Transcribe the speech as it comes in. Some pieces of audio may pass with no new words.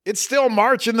It's still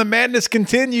March and the madness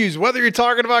continues. Whether you're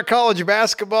talking about college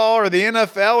basketball or the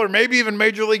NFL or maybe even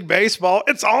Major League Baseball,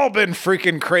 it's all been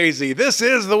freaking crazy. This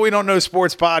is the We Don't Know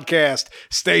Sports podcast.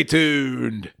 Stay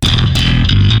tuned.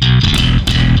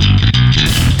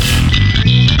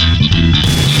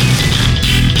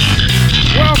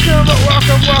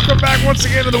 Welcome back once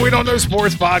again to the We Don't Know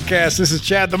Sports podcast. This is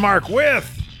Chad the Mark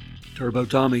with Turbo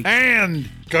Tommy and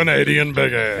Canadian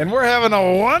Big Ed. And we're having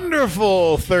a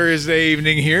wonderful Thursday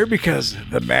evening here because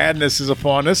the madness is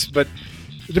upon us. But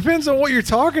it depends on what you're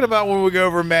talking about when we go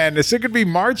over madness. It could be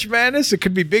March Madness. It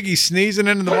could be Biggie sneezing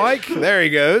into the mic. There he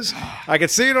goes. I can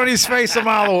see it on his face a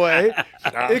mile away.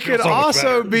 It could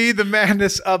also be the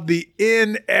madness of the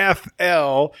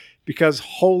NFL because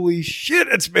holy shit,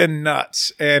 it's been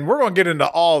nuts. And we're going to get into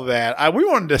all that. We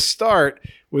wanted to start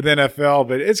with NFL,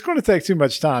 but it's going to take too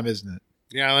much time, isn't it?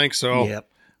 Yeah, I think so. Yep.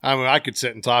 I mean, I could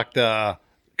sit and talk a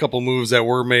couple moves that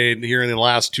were made here in the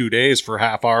last 2 days for a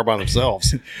half hour by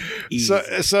themselves.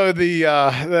 So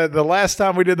the last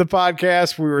time we did the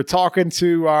podcast, we were talking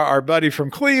to our buddy from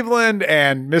Cleveland,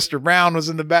 and Mr. Brown was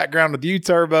in the background with you,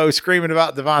 Turbo, screaming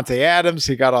about Devontae Adams.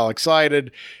 He got all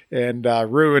excited and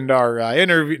ruined our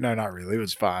interview. No, not really. It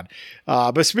was fine.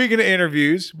 But speaking of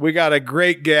interviews, we got a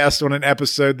great guest on an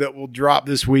episode that will drop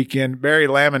this weekend, Barry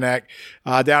Laminack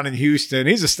down in Houston.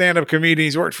 He's a stand-up comedian.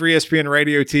 He's worked for ESPN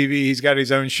Radio TV. He's got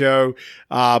his own show.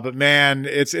 But, man,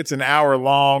 it's an hour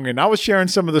long. And I was sharing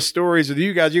some of the stories with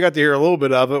you guys. You got to hear a little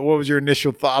bit of it. What was your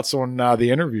initial thoughts on the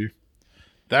interview?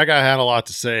 That guy had a lot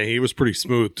to say. He was pretty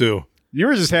smooth, too. You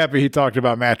were just happy he talked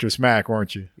about Mattress Mac,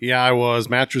 weren't you? Yeah, I was.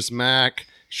 Mattress Mac,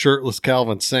 shirtless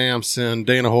Calvin Sampson,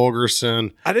 Dana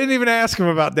Holgerson. I didn't even ask him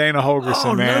about Dana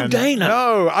Holgerson, man. No, Dana.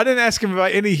 No, I didn't ask him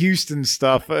about any Houston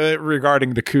stuff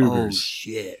regarding the Cougars. Oh,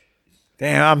 shit.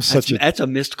 Damn, That's a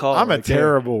missed call. I'm a right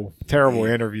there. terrible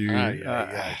interview.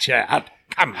 Chad,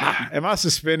 come on. Am I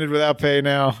suspended without pay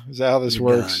now? Is that how this You're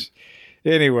works?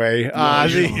 Anyway,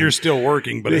 You're still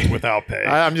working, but it's without pay.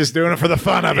 I'm just doing it for the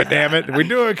fun of it, damn it. We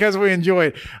do it because we enjoy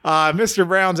it. Mr.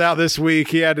 Brown's out this week.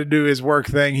 He had to do his work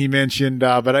thing he mentioned,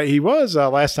 but he was,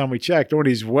 last time we checked, on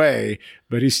his way,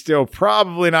 but he's still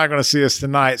probably not going to see us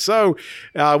tonight. So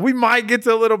we might get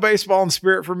to a little baseball in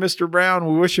spirit for Mr. Brown.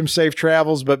 We wish him safe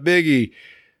travels, but Biggie,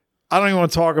 I don't even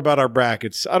want to talk about our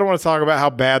brackets. I don't want to talk about how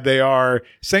bad they are.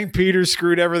 St. Peter's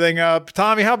screwed everything up.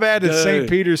 Tommy, how bad did St.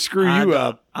 Peter's screw you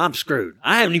up? I'm screwed.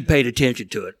 I haven't even paid attention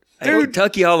to it.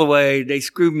 Kentucky all the way. They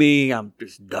screwed me. I'm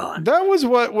just done. That was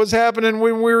what was happening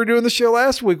when we were doing the show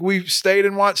last week. We stayed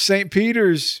and watched St.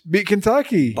 Peter's beat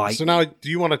Kentucky. So now, do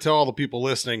you want to tell all the people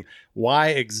listening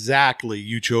why exactly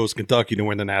you chose Kentucky to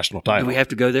win the national title? Do we have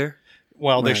to go there?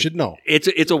 Well, they should know.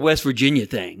 It's a West Virginia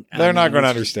thing. They're not going to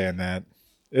understand that.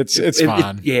 It's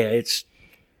fine.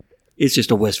 It's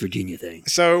just a West Virginia thing.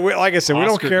 So, like I said, we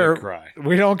don't care.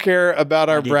 We don't care about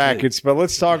our brackets, but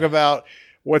let's talk about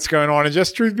what's going on. And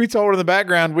just truth be told, in the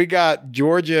background, we got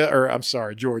Georgia,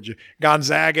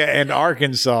 Gonzaga, and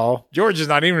Arkansas. Georgia's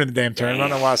not even in the damn tournament. I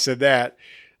don't know why I said that.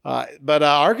 But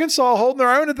Arkansas holding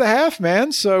their own at the half,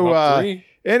 man. So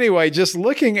anyway, just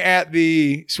looking at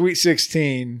the Sweet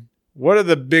 16. What are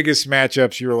the biggest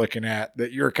matchups you're looking at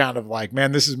that you're kind of like,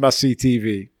 man, this is must-see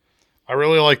TV? I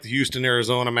really like the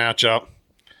Houston-Arizona matchup.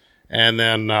 And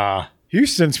then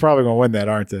Houston's probably going to win that,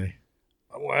 aren't they?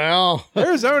 Well,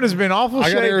 Arizona's been awful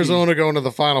shaky. I got Arizona going to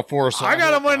the Final Four. So I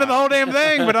got them winning the whole damn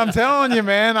thing, but I'm telling you,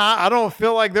 man, I don't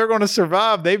feel like they're going to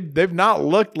survive. They've not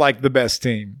looked like the best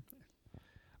team.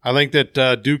 I think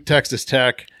that Duke, Texas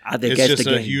Tech is just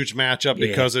a huge matchup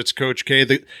because it's Coach K.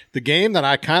 The game that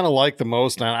I kind of like the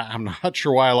most, and I'm not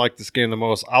sure why I like this game the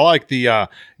most, I like the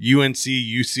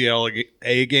UNC-UCLA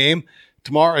game.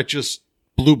 Tomorrow, it's just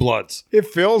blue bloods. It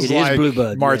feels like blue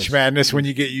blood, March Madness when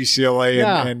you get UCLA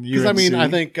and UNC. Because, I mean, I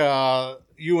think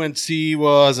UNC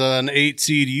was an 8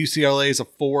 seed, UCLA is a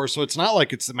 4, so it's not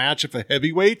like it's the matchup of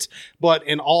heavyweights, but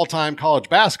in all-time college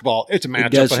basketball, it's a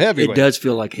matchup of heavyweights. It does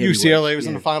feel like heavyweights. UCLA was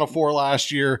in the Final Four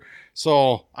last year,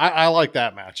 so I like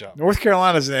that matchup. North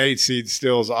Carolina's an 8 seed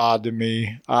still is odd to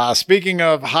me. Speaking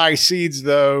of high seeds,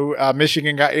 though,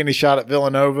 Michigan got any shot at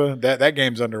Villanova? That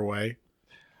game's underway.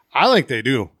 I think they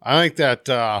do. I think that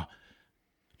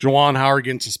Juwan Howard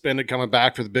getting suspended coming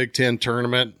back for the Big Ten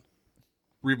tournament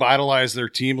revitalize their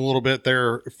team a little bit.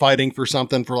 They're fighting for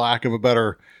something, for lack of a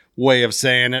better way of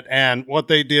saying it. And what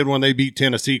they did when they beat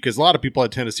Tennessee, because a lot of people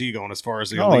had Tennessee going as far as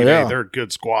the Elite Eight. They're a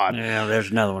good squad. Yeah,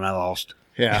 there's another one I lost.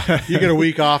 Yeah, you get a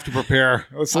week off to prepare.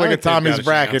 Let's look at Tommy's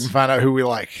bracket and find out who we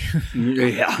like.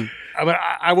 Yeah. I mean,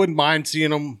 I wouldn't mind seeing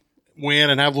them win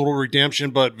and have a little redemption,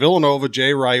 but Villanova,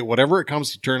 Jay Wright, whatever it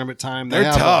comes to tournament time,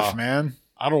 they're tough, man.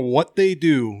 I don't know what they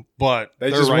do, but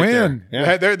They they're just right win.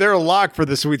 there. Yeah. They're a lock for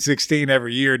the Sweet 16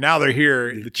 every year. Now they're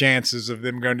here. The chances of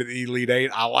them going to the Elite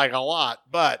Eight, I like a lot.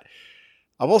 But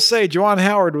I will say, Juwan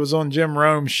Howard was on Jim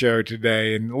Rome's show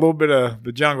today, and a little bit of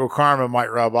the jungle karma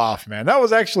might rub off, man. That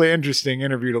was actually an interesting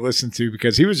interview to listen to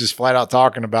because he was just flat out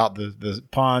talking about the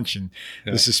punch and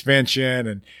the suspension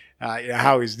and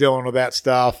how he's dealing with that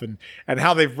stuff and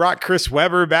how they've brought Chris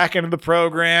Webber back into the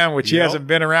program, which he hasn't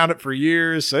been around it for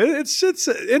years. So it's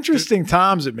interesting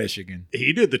times at Michigan.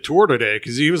 He did the tour today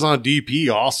because he was on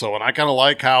DP also. And I kind of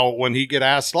like how when he get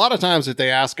asked, a lot of times if they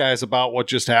ask guys about what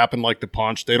just happened, like the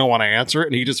punch, they don't want to answer it.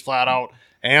 And he just flat out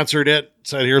answered it,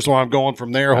 said, here's where I'm going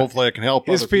from there. Hopefully I can help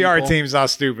His other PR people. team's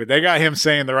not stupid. They got him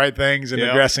saying the right things and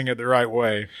addressing it the right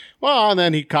way. Well, and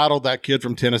then he coddled that kid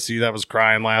from Tennessee that was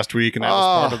crying last week, and that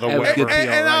was part of the that was Weber. good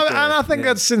PR And I think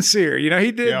that's sincere.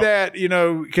 He did that,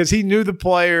 because he knew the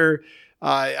player.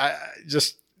 I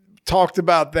just talked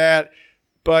about that.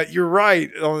 But you're right.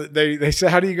 They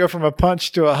said, how do you go from a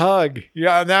punch to a hug?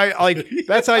 Yeah, now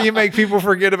that's how you make people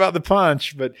forget about the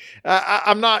punch. But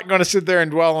I'm not going to sit there and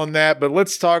dwell on that. But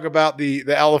let's talk about the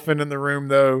elephant in the room,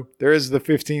 though. There is the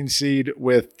 15 seed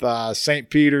with St.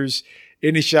 Peter's.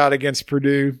 Any shot against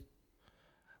Purdue?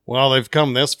 Well, they've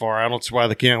come this far. I don't see why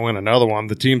they can't win another one.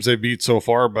 The teams they beat so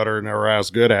far better and are as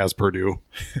good as Purdue.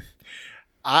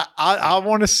 I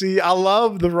want to see. I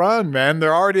love the run, man.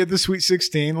 They're already at the Sweet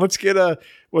 16. Let's get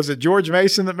was it George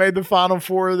Mason that made the Final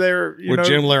Four there? With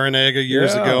Jim Larinaga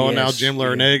years ago, and now Yes, Jim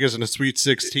Larinaga's in the Sweet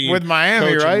 16. With Miami,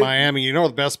 coaching right? Miami. You know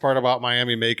the best part about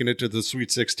Miami making it to the Sweet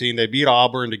 16? They beat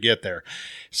Auburn to get there.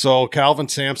 So Calvin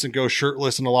Sampson goes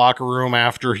shirtless in the locker room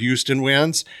after Houston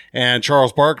wins, and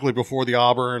Charles Barkley before the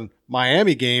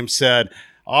Auburn-Miami game said,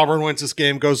 Auburn wins this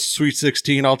game, goes to Sweet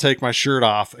 16, I'll take my shirt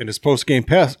off. In his post-game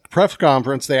press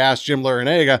conference, they asked Jim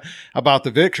Larinaga about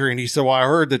the victory, and he said, well, I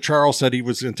heard that Charles said he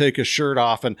was going to take his shirt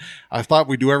off, and I thought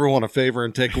we'd do everyone a favor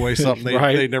and take away something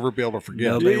they'd never be able to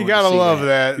forget. Nobody You wanted got to to see love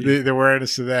that, the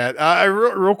awareness of that.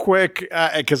 Real quick,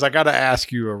 because I got to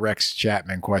ask you a Rex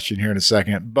Chapman question here in a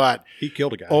second. But He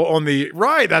killed a guy. on the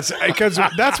right, that's because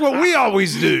that's what we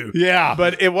always do. Yeah.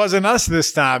 But it wasn't us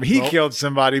this time. He killed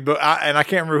somebody, but I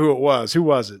can't remember who it was. Who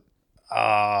was it?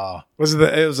 Was it?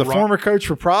 It was a former coach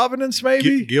for Providence,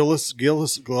 maybe. Gillespie.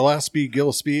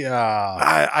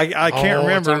 I can't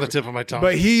remember. It's on the tip of my tongue.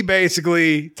 But he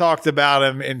basically talked about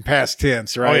him in past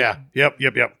tense, right? Oh yeah,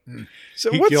 yep.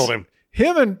 So He what's killed him.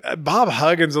 Him and Bob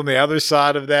Huggins on the other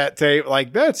side of that tape,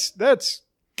 like that's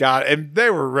God. And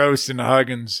they were roasting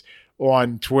Huggins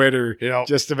on Twitter,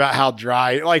 just about how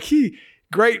dry. Like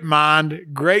great mind,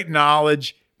 great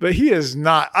knowledge, but he is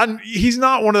not. He's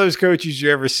not one of those coaches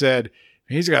you ever said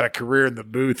he's got a career in the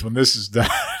booth when this is done.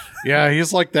 Yeah,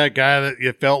 he's like that guy that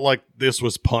you felt like this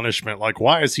was punishment. Like,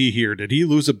 why is he here? Did he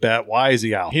lose a bet? Why is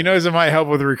he out? He knows it might help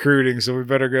with recruiting, so we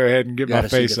better go ahead and get my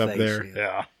face up there.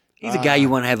 Yeah. He's a guy you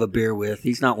want to have a beer with.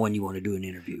 He's not one you want to do an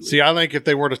interview with. See, I think if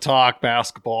they were to talk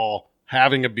basketball,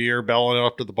 having a beer, belling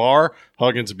up to the bar,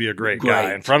 Huggins would be a great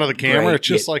guy. In front of the camera, Great. it's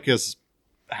just like his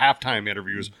halftime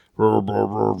interviews.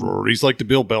 He's like the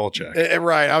Bill Belichick.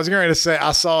 Right. I was going to say,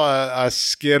 I saw a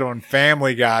skit on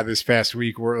Family Guy this past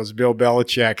week where it was Bill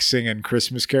Belichick singing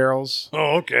Christmas carols.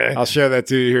 Oh, okay. I'll show that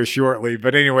to you here shortly.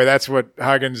 But anyway, that's what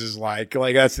Huggins is like.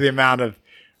 Like, that's the amount of,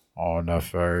 on the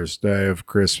first day of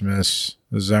Christmas,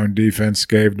 the zone defense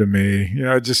gave to me.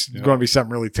 Just going to be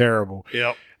something really terrible.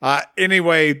 Yep.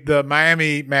 Anyway, the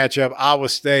Miami matchup, Iowa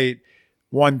State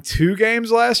won 2 games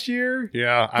last year.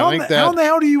 Yeah, How in the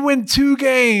hell do you win 2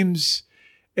 games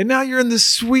and now you're in the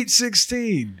Sweet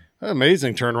 16?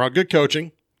 Amazing turnaround. Good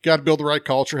coaching. Got to build the right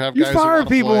culture. Have You guys who fire wanna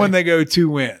people play. when they go 2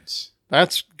 wins.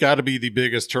 That's got to be the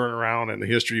biggest turnaround in the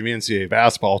history of NCAA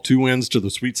basketball. 2 wins to the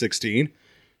Sweet 16.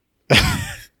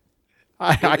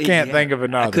 I can't think of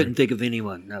another. I couldn't think of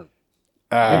anyone. No.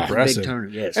 Impressive. Big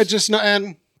turn. Yes. It's just not,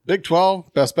 and Big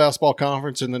 12, best basketball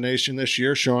conference in the nation this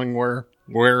year, showing where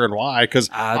and why. Because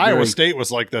I Iowa agree. State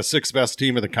was like the 6th best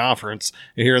team in the conference,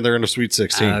 and here they're in the Sweet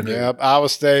 16. I agree. Yep, Iowa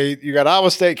State. You got Iowa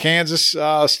State, Kansas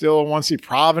still in 1 seed.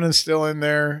 Providence still in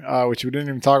there, which we didn't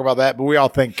even talk about that. But we all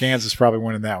think Kansas probably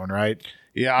winning that one, right?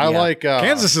 Yeah, I like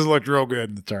Kansas has looked real good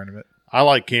in the tournament. I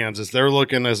like Kansas. They're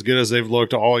looking as good as they've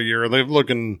looked all year. They've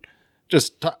looking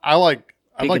just. I'd like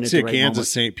to see a Kansas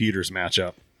St. Peter's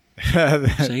matchup.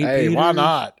 Hey, why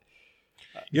not?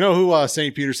 You know who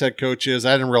St. Peter's head coach is?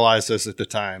 I didn't realize this at the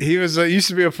time. He was used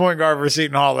to be a point guard for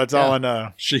Seton Hall. That's all I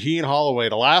know. Shaheen Holloway.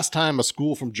 The last time a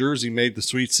school from Jersey made the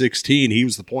Sweet 16, he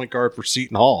was the point guard for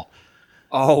Seton Hall.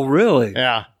 Oh, really?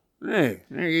 Yeah. Hey,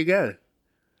 there you go.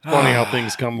 Funny how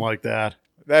things come like that.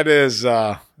 That is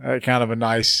kind of a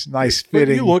nice But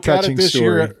fitting, you look at touching it this story.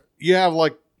 year, you have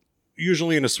like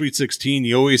usually in a Sweet 16,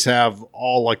 you always have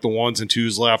all like the 1s and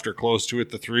 2s left or close to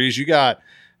it, the 3s. You got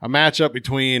a matchup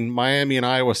between Miami and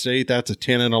Iowa State. That's a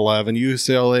 10 and 11.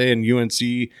 UCLA and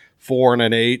UNC 4 and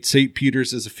an 8. St.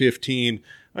 Peter's is a 15.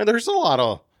 I mean, there's a lot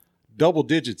of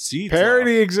double-digit seeds.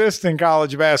 Parity exists in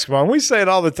college basketball. And we say it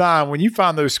all the time. When you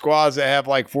find those squads that have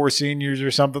like 4 seniors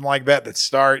or something like that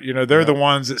start, they're the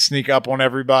ones that sneak up on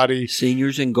everybody.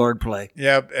 Seniors in guard play.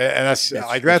 Yep. And that's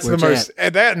the most –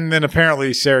 that and then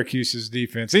apparently Syracuse's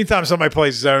defense. Anytime somebody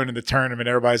plays zone in the tournament,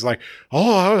 everybody's like,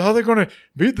 oh, how are they going to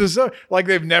beat the zone? Like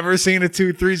they've never seen a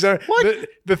 2-3 zone.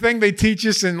 The thing they teach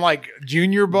us in like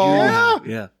junior ball.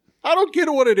 Yeah. I don't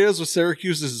get what it is with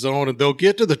Syracuse's zone, and they'll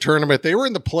get to the tournament. They were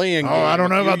in the playing game. Oh, I don't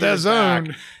know about that zone.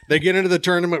 Back. They get into the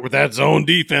tournament with that zone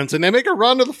defense, and they make a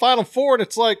run to the Final Four, and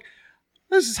it's like,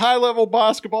 this is high-level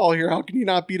basketball here. How can you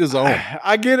not beat a zone?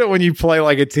 I get it when you play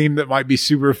like a team that might be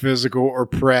super physical or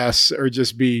press or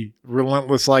just be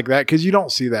relentless like that, because you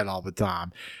don't see that all the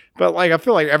time. But like I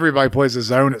feel like everybody plays a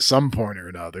zone at some point or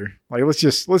another. Like let's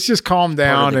just calm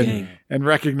down and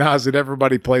recognize that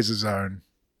everybody plays a zone.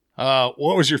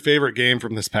 What was your favorite game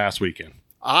from this past weekend?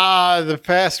 The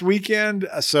past weekend.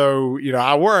 So,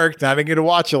 I worked. I didn't get to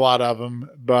watch a lot of them,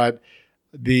 but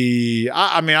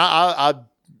I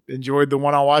enjoyed the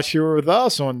one I watched here with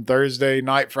us on Thursday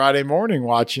night, Friday morning,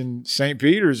 watching St.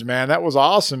 Peter's, man. That was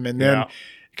awesome. And then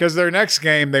because their next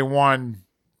game, they won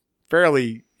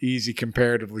fairly easy,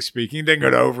 comparatively speaking. Didn't go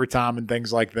to overtime and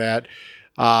things like that.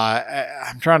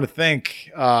 I'm trying to think.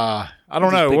 I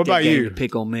don't know. What about you? To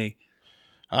pick on me.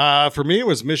 For me, it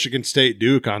was Michigan State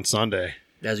Duke on Sunday.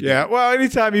 Yeah, well,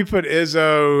 anytime you put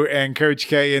Izzo and Coach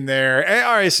K in there.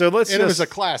 All right, so let's it was a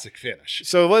classic finish.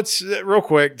 So let's, real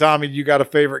quick, Tommy, you got a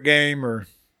favorite game or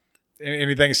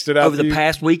anything that stood out over the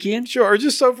past weekend? Sure, or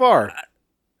just so far.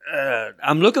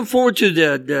 I'm looking forward to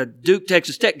the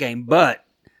Duke-Texas Tech game, but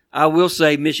I will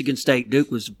say Michigan State-Duke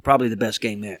was probably the best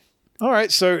game there. All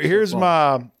right, so here's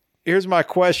my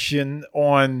question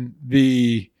on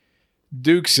the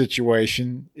Duke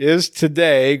situation. Is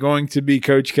today going to be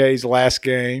Coach K's last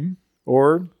game,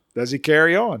 or does he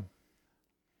carry on?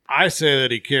 I say that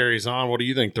he carries on. What do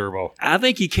you think, Turbo? I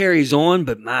think he carries on,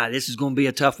 but this is going to be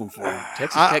a tough one for him.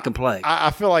 Texas Tech can play.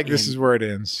 I feel like this is where it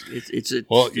ends. It's a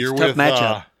tough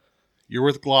matchup. You're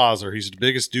with Glauser. He's the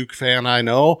biggest Duke fan I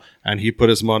know, and he put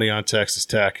his money on Texas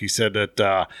Tech. He said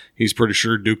that he's pretty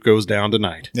sure Duke goes down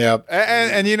tonight. Yeah,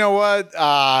 and you know what?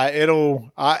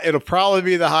 It'll probably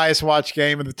be the highest watched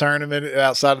game of the tournament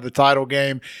outside of the title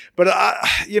game. But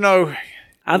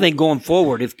I think going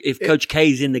forward, if Coach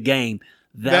K's in the game,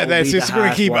 that's just going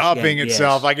to keep upping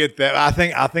itself. Yes. I get that. I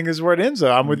think this is where it ends,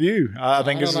 though. I'm with you. I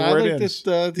think this is where it ends.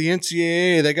 The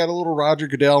NCAA, they got a little Roger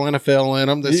Goodell NFL in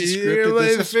them. This is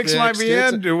scripted. The fix might be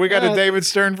in. We got a David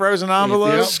Stern frozen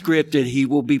envelope. If it's scripted, he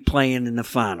will be playing in the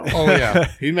final. Oh,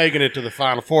 yeah. He's making it to the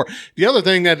Final Four. The other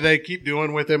thing that they keep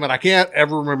doing with him, and I can't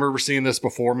ever remember seeing this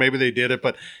before, maybe they did it,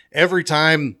 but every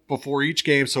time before each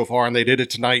game so far, and they did it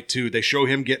tonight too, they show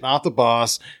him getting off the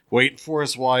bus, waiting for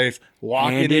his wife,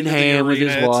 walking hand in hand with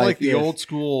his wife. It's like the old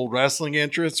school wrestling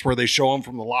entrance where they show him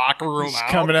from the locker room out.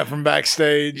 Coming up from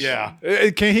backstage. Yeah.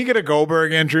 Can he get a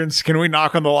Goldberg entrance? Can we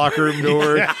knock on the locker room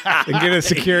door and get a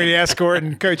security escort?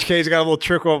 And Coach K's got a little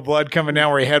trickle of blood coming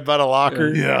down where he headbutt a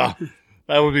locker. Yeah.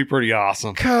 That would be pretty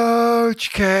awesome.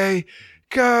 Coach K.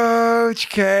 Coach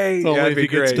K. So if he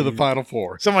gets to the Final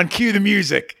Four. Someone cue the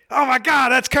music. Oh, my God,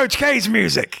 that's Coach K's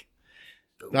music.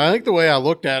 I think the way I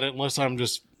looked at it, unless I'm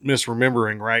just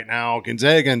misremembering right now,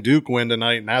 Gonzaga and Duke win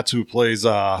tonight, and that's who plays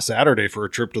Saturday for a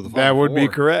trip to the Final Four. That would be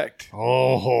correct.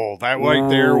 Oh, that right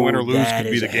there, win or lose,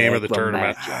 could be the game of the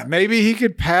tournament. Maybe he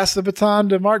could pass the baton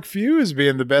to Mark Few as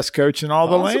being the best coach in all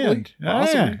the land.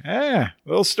 Yeah.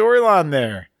 Little storyline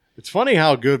there. It's funny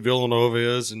how good Villanova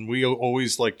is, and we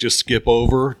always just skip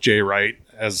over Jay Wright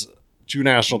as 2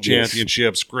 national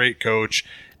championships, great coach.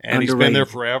 And underrated. He's been there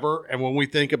forever. And when we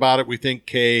think about it, we think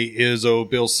Kay, Izzo,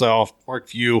 Bill Self, Mark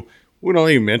Few. We don't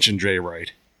even mention Jay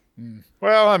Wright.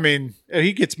 Well, I mean,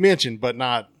 he gets mentioned, but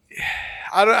not.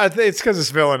 I think it's because it's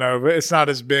Villanova. It's not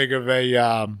as big of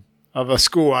a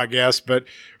school, I guess. But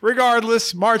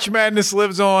regardless, March Madness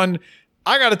lives on.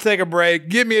 I got to take a break.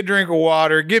 Give me a drink of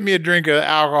water. Give me a drink of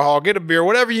alcohol. Get a beer.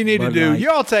 Whatever you need to do.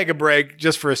 Y'all take a break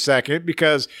just for a second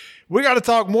because we got to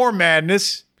talk more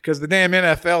madness. Because the damn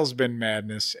NFL's been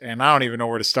madness, and I don't even know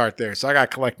where to start there. So I got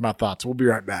to collect my thoughts. We'll be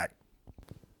right back.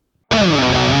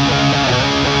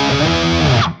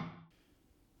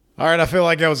 All right, I feel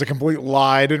like that was a complete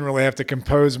lie. I didn't really have to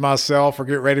compose myself or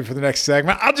get ready for the next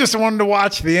segment. I just wanted to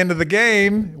watch the end of the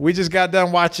game. We just got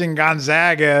done watching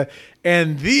Gonzaga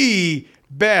and the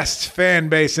best fan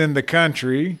base in the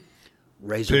country. Big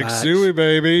Razorbacks. Suey,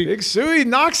 baby. Big Suey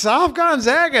knocks off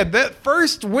Gonzaga. That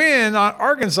first win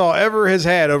Arkansas ever has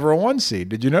had over a 1 seed.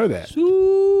 Did you know that?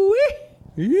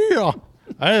 Yeah.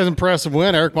 That is an impressive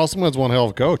win. Eric Musselman's one hell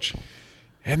of a coach.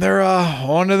 And they're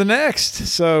on to the next.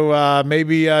 So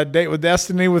maybe date with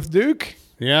destiny with Duke.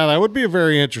 Yeah, that would be a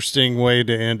very interesting way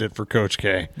to end it for Coach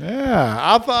K. Yeah,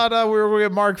 I thought we were going to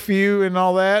get Mark Few and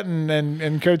all that,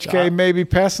 and Coach K maybe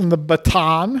passing the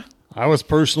baton. I was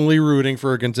personally rooting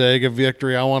for a Gonzaga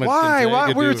victory. I wanted Why?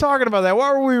 Gonzaga We were talking about that.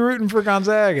 Why were we rooting for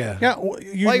Gonzaga? Yeah,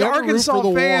 you like never root Arkansas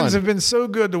for the fans one. have been so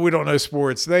good that we don't know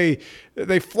sports. They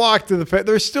flock to the.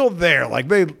 They're still there. Like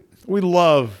we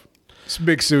love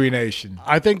Big Suey Nation.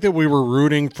 I think that we were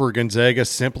rooting for Gonzaga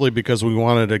simply because we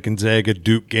wanted a Gonzaga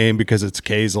Duke game because it's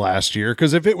K's last year.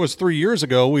 Because if it was 3 years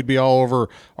ago, we'd be all over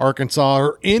Arkansas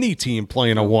or any team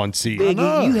playing a 1 seed.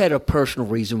 Biggie, you had a personal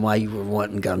reason why you were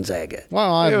wanting Gonzaga.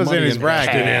 Well, I It have was in money his in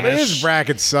bracket. cash. His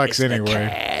bracket sucks anyway.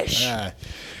 Cash.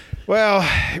 Well,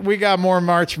 we got more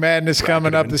March Madness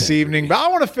coming up this evening, but I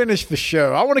want to finish the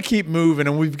show. I want to keep moving,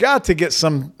 and we've got to get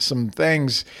some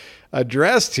things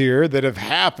addressed here that have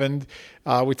happened.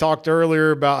 We talked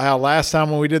earlier about how last time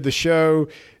when we did the show,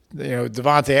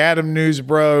 Devontae Adams news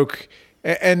broke.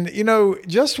 And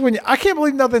just when I can't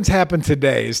believe nothing's happened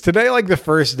today. Is today like the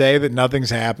first day that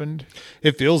nothing's happened?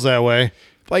 It feels that way.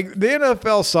 Like the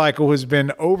NFL cycle has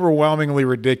been overwhelmingly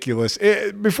ridiculous.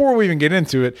 Before we even get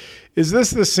into it, is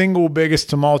this the single biggest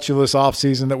tumultuous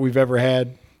offseason that we've ever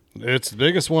had? It's the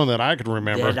biggest one that I can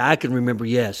remember. That I can remember,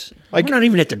 yes. Like- We're not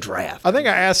even at the draft. I think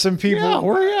I asked some people. Yeah,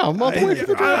 we're a month away from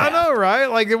the draft. I know, right?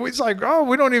 Like it was like, oh,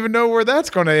 we don't even know where that's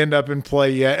going to end up in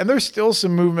play yet. And there's still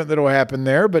some movement that'll happen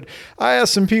there. But I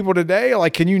asked some people today,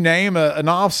 like, can you name an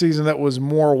offseason that was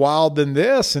more wild than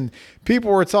this? And people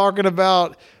were talking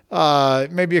about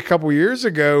maybe a couple years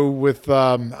ago with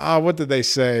what did they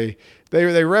say?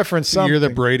 They referenced The something. year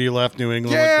that Brady left New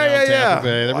England, went down Tampa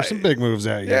Bay. There were some big moves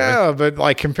that year. Yeah, but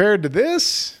like compared to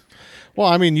this, Well,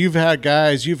 I mean, you've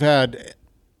had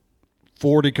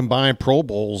 40 combined Pro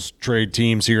Bowls trade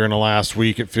teams here in the last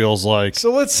week, it feels like.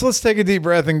 so let's take a deep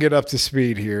breath and get up to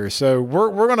speed here. So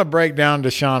we're going to break down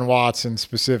Deshaun Watson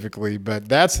specifically, but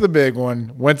that's the big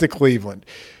one. Went to Cleveland,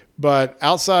 but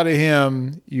outside of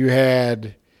him, you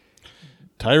had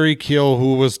Tyreek Hill,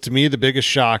 who was to me the biggest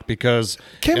shock because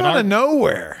came out of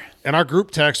nowhere. in our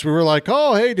group text, we were like,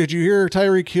 oh, hey, did you hear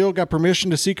Tyreek Hill got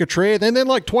permission to seek a trade? And then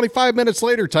like 25 minutes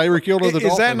later, Tyreek Hill to the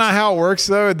Dolphins. Is that not how it works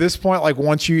though? At this point, like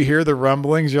once you hear the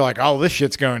rumblings, you're like, oh, this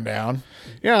shit's going down.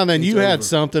 Yeah, and then you had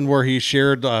something where he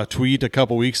shared a tweet a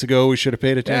couple weeks ago we should have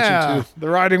paid attention Yeah, the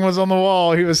writing was on the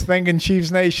wall. He was thanking Chiefs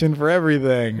Nation for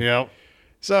everything. to. Yep.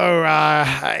 So,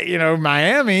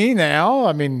 Miami now,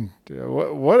 I mean,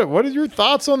 what are your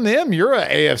thoughts on them? You're an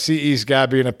AFC East guy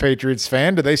being a Patriots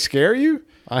fan. Do they scare you?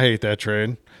 I hate that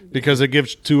trade because it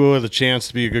gives Tua the chance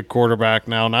to be a good quarterback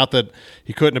now. Not that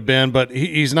he couldn't have been, but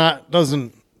he's not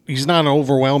an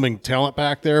overwhelming talent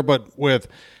back there. But with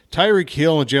Tyreek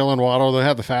Hill and Jalen Waddle, they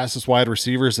have the fastest wide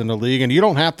receivers in the league, and you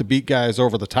don't have to beat guys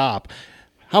over the top.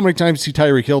 How many times do you see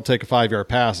Tyreek Hill take a 5-yard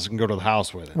pass and go to the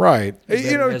house with it? Right. has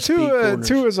speed corners.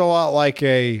 Tua is a lot like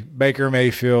a Baker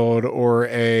Mayfield or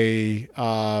a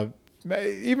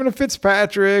even a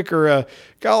Fitzpatrick or a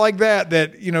guy like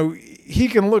that, he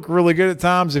can look really good at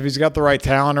times if he's got the right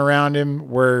talent around him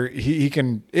where he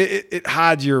can – it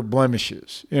hides your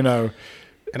blemishes, And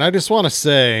I just want to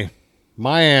say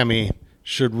Miami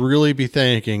should really be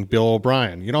thanking Bill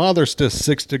O'Brien. You know how there's just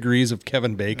 6 degrees of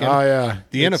Kevin Bacon? Oh, yeah.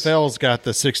 The NFL's got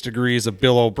the 6 degrees of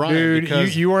Bill O'Brien. Dude,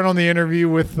 because you weren't on the interview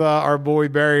with our boy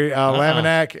Barry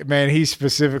Laminack. Man, he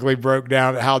specifically broke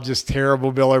down how just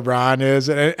terrible Bill O'Brien is.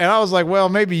 And I was like, well,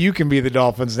 maybe you can be the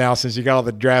Dolphins now since you got all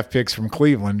the draft picks from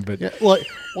Cleveland. But Yeah,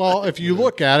 well, if you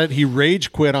look at it, he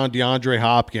rage quit on DeAndre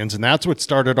Hopkins, and that's what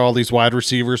started all these wide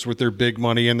receivers with their big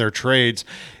money and their trades.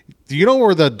 Do you know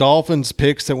where the Dolphins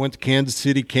picks that went to Kansas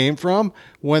City came from?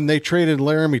 When they traded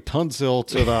Laramie Tunsil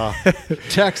to the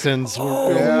Texans.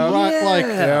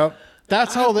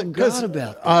 That's how that forgot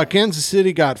about that. Kansas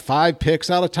City got 5 picks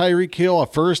out of Tyreek Hill, a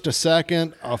first, a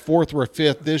second, a fourth or a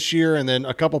fifth this year, and then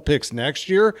a couple picks next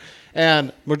year.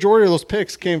 And majority of those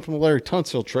picks came from the Larry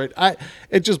Tunsil trade.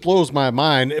 It just blows my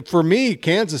mind. For me,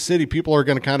 Kansas City, people are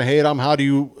going to kind of hate him. How do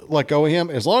you let go of him?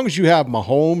 As long as you have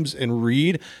Mahomes and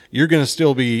Reed, you're going to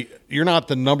still be – you're not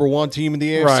the number one team in the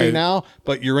AFC now,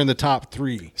 but you're in the top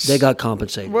 3. They got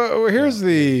compensated. well, here's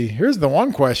the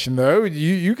one question though.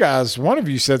 You guys, one of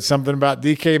you said something about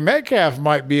DK Metcalf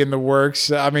might be in the works.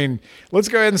 I mean, let's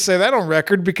go ahead and say that on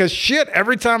record because shit,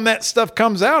 every time that stuff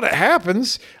comes out, it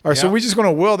happens. So we're just going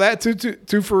to will that that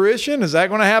to fruition? Is that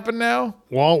going to happen now?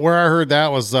 Well, where I heard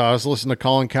that was I was listening to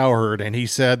Colin Cowherd, and he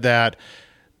said that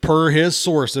per his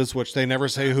sources, which they never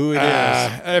say who it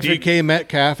is, DK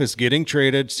Metcalf is getting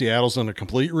traded. Seattle's in a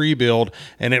complete rebuild,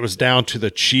 and it was down to the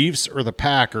Chiefs or the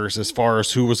Packers as far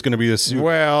as who was going to be the super.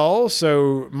 Well,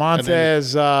 so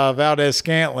Montez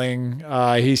Valdez-Scantling,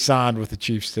 he signed with the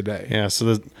Chiefs today. Yeah,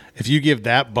 so if you give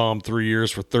that bum 3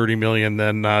 years for $30 million,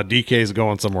 then DK is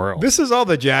going somewhere else. This is all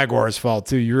the Jaguars' fault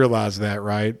too. You realize that,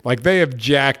 right? Like they have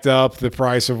jacked up the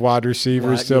price of wide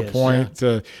receivers to a point.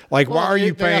 To why are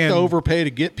you paying? They have to overpay to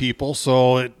get people,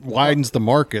 so it widens the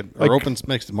market or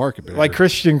makes the market bigger. Like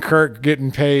Christian Kirk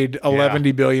getting paid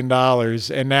 $11 billion,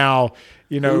 and now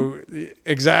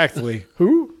exactly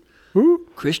who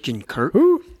Christian Kirk.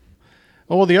 who.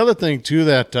 Oh, well, the other thing too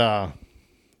that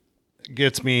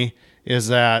gets me is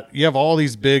that you have all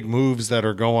these big moves that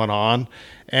are going on,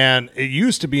 and it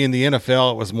used to be in the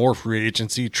NFL it was more free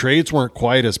agency. Trades weren't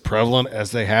quite as prevalent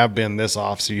as they have been this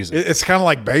offseason. It's kind of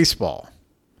like baseball.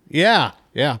 Yeah.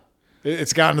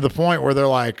 It's gotten to the point where they're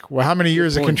like, well, how many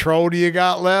years of control do you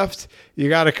got left? You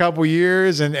got a couple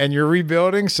years and you're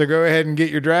rebuilding, so go ahead and get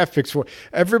your draft picks for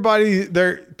everybody.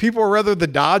 People are rather the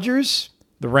Dodgers,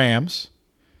 the Rams,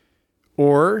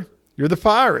 or you're the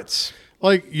Pirates.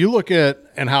 Like you look at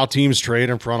and how teams trade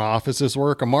and front offices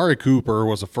work. Amari Cooper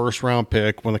was a first-round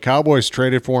pick. When the Cowboys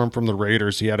traded for him from the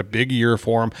Raiders, he had a big year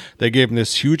for him. They gave him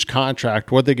this huge contract.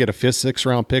 What'd they get, a 5th,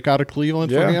 6th-round pick out of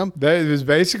Cleveland for him? That was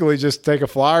basically just take a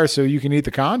flyer so you can eat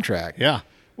the contract. Yeah.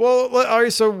 Well, all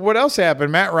right, so what else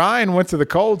happened? Matt Ryan went to the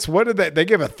Colts. What did they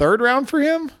give a 3rd round for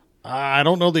him? I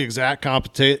don't know the exact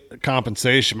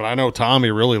compensation, but I know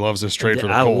Tommy really loves this trade for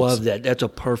the Colts. I love that. That's a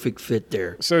perfect fit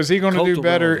there. So is he going to do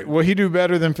better? Will he do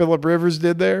better than Phillip Rivers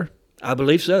did there? I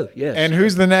believe so, yes. And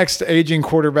who's the next aging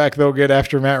quarterback they'll get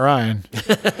after Matt Ryan?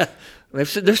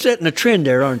 They're setting a trend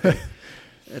there, aren't they?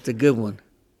 That's a good one.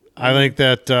 I think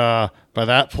that by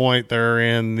that point they're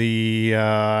in the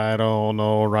I don't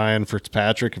know, Ryan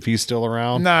Fitzpatrick, if he's still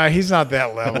around. Nah, he's not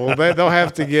that level. They'll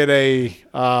have to get a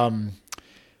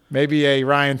maybe a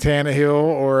Ryan Tannehill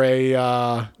or a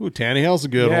Tannehill's a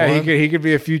good one. Yeah, he could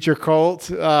be a future Colt.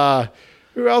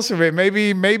 Who else?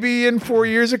 Maybe in 4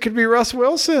 years it could be Russ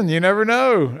Wilson. You never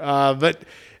know. But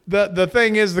the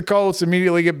thing is, the Colts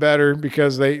immediately get better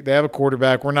because they have a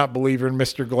quarterback. We're not believing in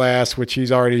Mr. Glass, which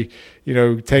he's already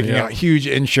taking out huge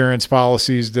insurance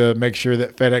policies to make sure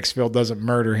that FedEx Field doesn't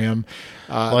murder him.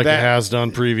 It has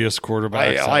done previous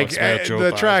quarterbacks.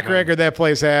 The track record that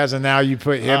place has, and now you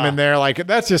put him in there. Like,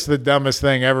 that's just the dumbest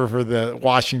thing ever for the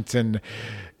Washington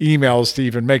emails to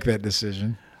even make that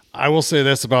decision. I will say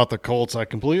this about the Colts. I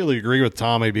completely agree with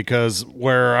Tommy because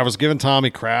where I was giving Tommy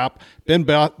crap, Ben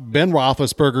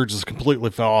Roethlisberger just completely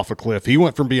fell off a cliff. He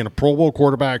went from being a Pro Bowl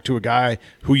quarterback to a guy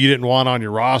who you didn't want on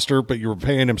your roster, but you were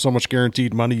paying him so much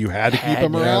guaranteed money you had to keep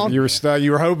him around. You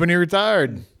were hoping he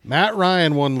retired. Matt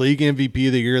Ryan won league MVP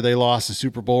the year they lost the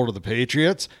Super Bowl to the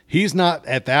Patriots. He's not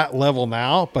at that level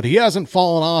now, but he hasn't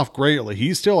fallen off greatly.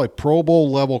 He's still a Pro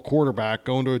Bowl level quarterback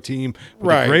going to a team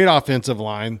with a great offensive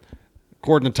line.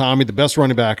 According to Tommy, the best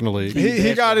running back in the league.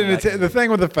 He got into the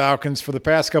thing with the Falcons for the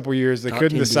past couple of years. They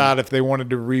couldn't decide if they wanted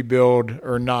to rebuild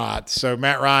or not. So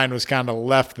Matt Ryan was kind of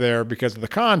left there because of the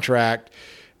contract,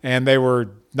 and they were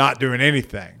not doing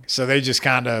anything. So they just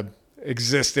kind of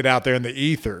existed out there in the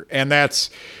ether. And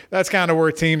that's kind of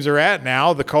where teams are at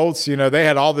now. The Colts, they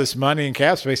had all this money in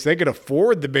cap space. They could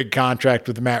afford the big contract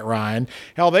with Matt Ryan.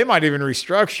 Hell, they might even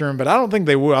restructure him, but I don't think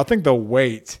they will. I think they'll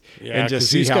wait and just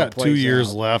see how it plays out. He's got 2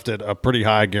 years left at a pretty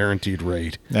high guaranteed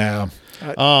rate. Yeah.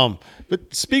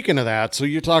 But speaking of that, so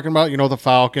you're talking about, the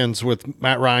Falcons with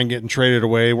Matt Ryan getting traded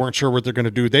away, weren't sure what they're going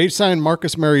to do. They signed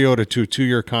Marcus Mariota to a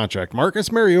 2-year contract. Marcus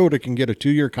Mariota can get a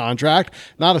 2-year contract.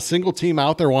 Not a single team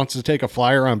out there wants to take a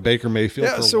flyer on Baker Mayfield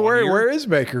for 1 year. So where is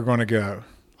Baker going to go?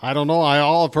 I don't know.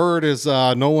 All I've heard is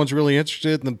no one's really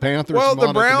interested in the Panthers. Well,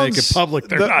 the Browns, make it public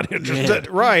they're not interested.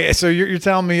 Right. So you're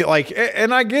telling me,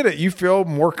 and I get it. You feel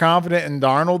more confident in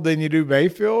Darnold than you do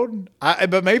Mayfield.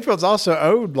 But Mayfield's also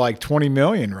owed $20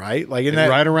 million, right?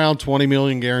 Right around $20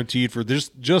 million guaranteed for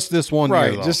just this 1 year.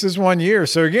 Right, just this 1 year.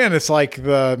 So again, it's like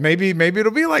maybe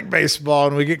it'll be like baseball,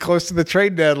 and we get close to the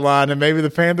trade deadline, and maybe the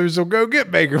Panthers will go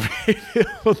get Baker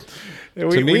Mayfield.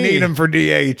 we need him for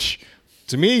DH.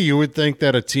 To me, you would think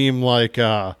that a team like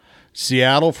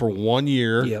Seattle for 1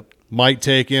 year might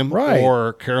take him,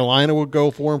 or Carolina would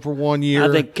go for him for 1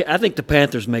 year. I think the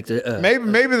Panthers make the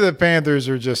maybe the Panthers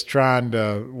are just trying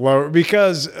to lower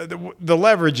because the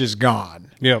leverage is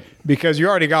gone. Yep. Because you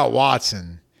already got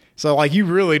Watson, so you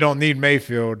really don't need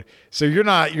Mayfield. So you're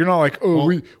not like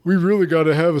we really got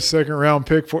to have a 2nd round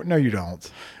pick for it. No, you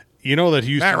don't. you know that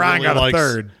Houston Matt Ryan really got likes, a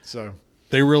third. So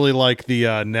they really like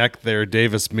the neck there,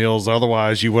 Davis Mills.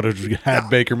 Otherwise, you would have had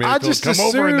Baker Mayfield come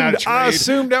over in that trade. I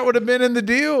assumed that would have been in the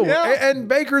deal. Yeah. And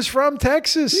Baker's from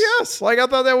Texas. Yes. Like I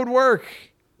thought that would work.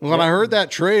 When I heard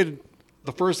that trade,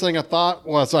 the first thing I thought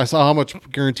was I saw how much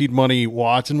guaranteed money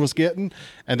Watson was getting,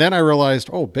 and then I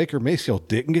realized, Baker Mayfield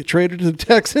didn't get traded to the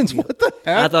Texans. What the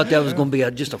heck? I thought that was going to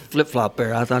be just a flip-flop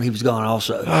there. I thought he was gone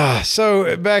also.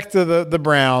 So back to the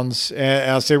Browns, and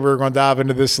I'll say we're going to dive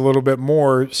into this a little bit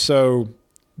more. So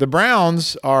the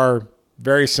Browns are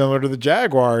very similar to the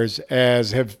Jaguars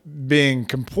as have being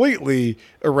completely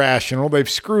irrational. They've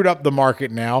screwed up the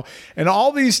market now, and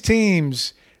all these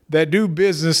teams that do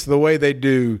business the way they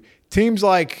do, teams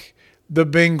like the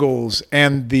Bengals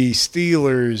and the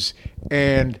Steelers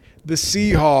and the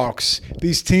Seahawks,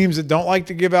 these teams that don't like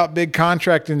to give out big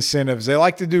contract incentives. They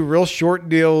like to do real short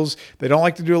deals. They don't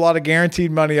like to do a lot of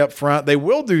guaranteed money up front. They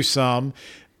will do some,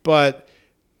 but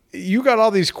you got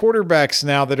all these quarterbacks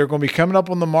now that are going to be coming up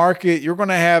on the market. You're going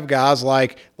to have guys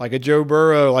like a Joe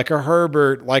Burrow, like a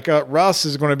Herbert, like a Russ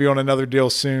is going to be on another deal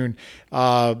soon.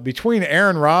 Between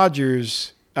Aaron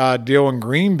Rodgers deal in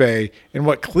Green Bay and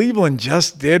what Cleveland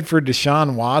just did for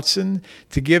Deshaun Watson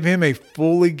to give him a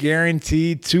fully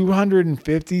guaranteed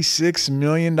 $256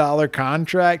 million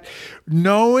contract,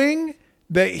 knowing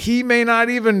that he may not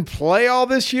even play all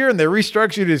this year, and they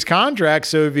restructured his contract,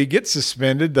 so if he gets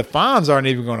suspended, the fines aren't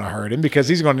even going to hurt him because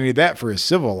he's going to need that for his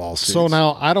civil lawsuit. So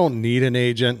now I don't need an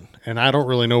agent, and I don't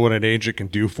really know what an agent can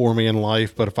do for me in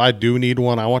life, but if I do need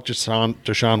one, I want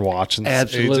Deshaun Watson's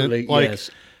Absolutely, agent. Like,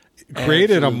 yes.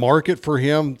 Created Absolutely. a market for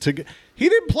him to get. He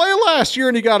didn't play last year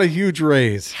and he got a huge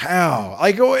raise. How?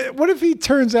 Like, what if he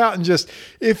turns out and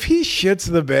if he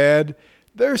shits the bed,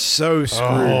 they're so screwed.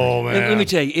 Oh, man. Let me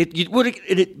tell you,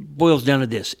 it boils down to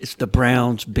this. It's the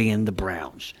Browns being the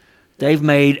Browns. They've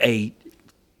made a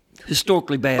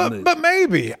historically bad move. But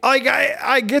maybe. Like,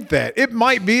 I get that. It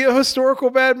might be a historical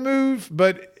bad move,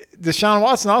 but Deshaun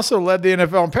Watson also led the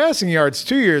NFL in passing yards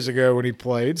 2 years ago when he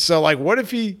played. So, like, what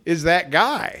if he is that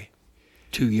guy?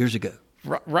 2 years ago.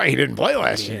 Right, he didn't play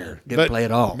last year. Didn't play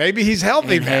at all. Maybe he's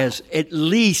healthy And now. has at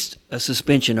least a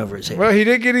suspension over his head. Well, he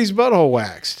did get his butthole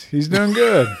waxed. He's doing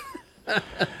good.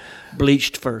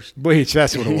 Bleached first. Bleach,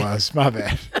 that's what it was. My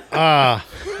bad.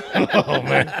 Oh,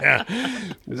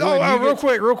 man.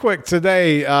 Real quick.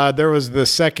 Today, there was the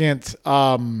second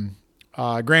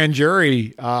grand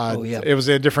jury. It was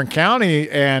in a different county,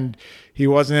 and he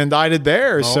wasn't indicted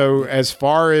there. So as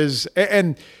far as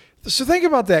so think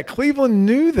about that. Cleveland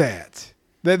knew that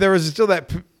there was still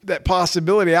that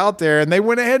possibility out there, and they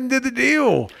went ahead and did the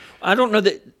deal. I don't know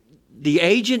that the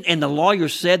agent and the lawyer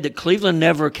said that Cleveland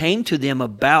never came to them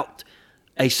about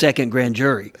a second grand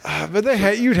jury. But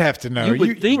you'd have to know. You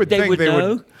would think they would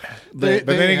know. But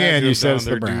then again, you said it's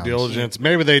the their Browns. due diligence.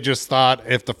 Maybe they just thought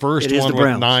if the first It is one the with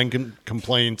Browns. 9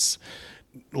 complaints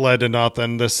led to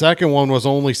nothing, the second one was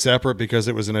only separate because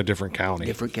it was in a different county.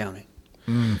 Different county.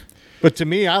 But to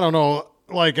me, I don't know.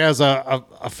 Like as a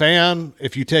fan,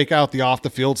 if you take out the off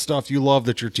the field stuff, you love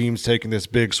that your team's taking this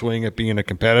big swing at being a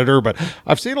competitor. But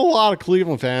I've seen a lot of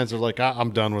Cleveland fans that are like,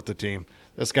 I'm done with the team.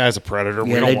 This guy's a predator.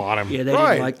 We don't want him. Yeah, they Right.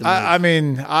 didn't like the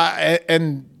move. I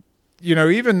mean,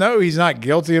 even though he's not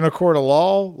guilty in a court of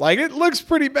law, like it looks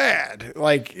pretty bad.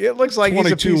 Like it looks like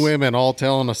 22 women all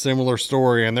telling a similar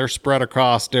story, and they're spread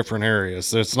across different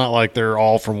areas. It's not like they're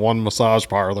all from one massage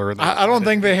parlor. I don't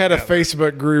think they had a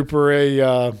Facebook group or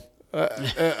a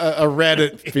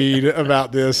Reddit feed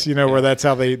about this, where that's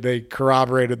how they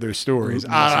corroborated their stories.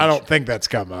 I don't think that's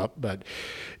come up, but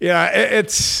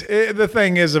the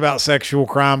thing is about sexual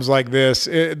crimes like this,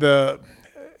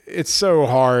 it's so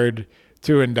hard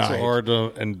to indict. It's hard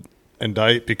to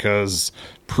indict because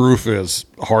proof is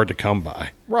hard to come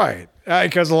by. Right.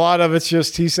 Because a lot of it's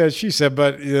just he said, she said.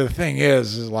 But the thing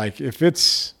is like if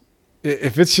it's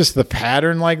just the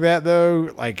pattern like that,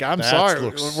 though, like I'm sorry,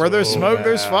 where there's smoke,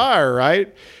 there's fire,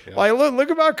 right? Yeah. Like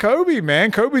look about Kobe,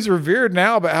 man. Kobe's revered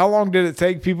now, but how long did it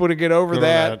take people to get over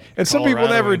that? And some people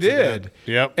never did.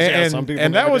 Yep.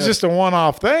 And that was just a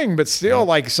one-off thing, but still,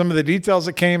 like some of the details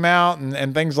that came out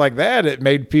and things like that, it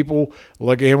made people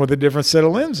look at him with a different set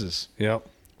of lenses. Yep.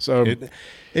 So it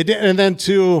did, and then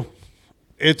too,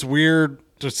 it's weird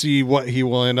to see what he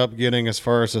will end up getting as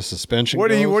far as a suspension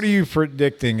goes. What are you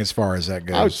predicting as far as that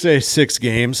goes? I would say 6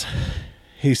 games.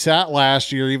 He sat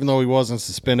last year, even though he wasn't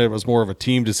suspended. It was more of a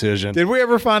team decision. Did we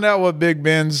ever find out what Big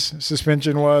Ben's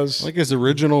suspension was? Like his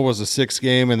original was a 6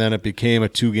 game, and then it became a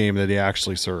 2 game that he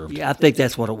actually served. Yeah, I think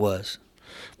that's what it was.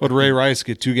 Would Ray Rice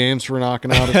get 2 games for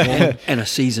knocking out his woman? And a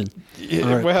season.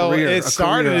 Or Well, a it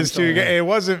started career, as I'm sorry. 2 games. It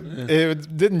wasn't.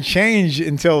 It didn't change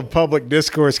until public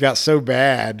discourse got so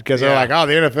bad because they're Yeah. like, "Oh,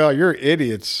 the NFL, you're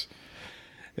idiots."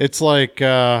 It's like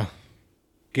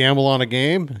gamble on a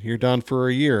game, you're done for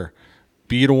a year.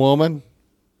 Beat a woman,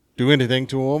 do anything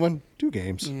to a woman, 2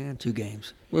 games. Yeah, 2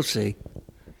 games. We'll see.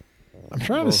 I'm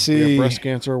trying to We see. have Breast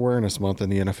Cancer Awareness Month in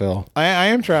the NFL. I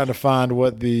am trying to find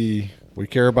what the We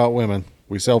care about women.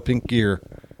 We sell pink gear.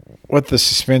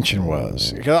 suspension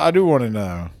was. 'Cause I do want to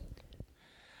know.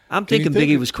 I'm Do you thinking think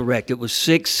Biggie it- was correct. It was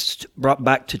 6 brought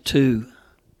back to 2.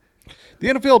 The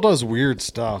NFL does weird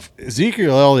stuff.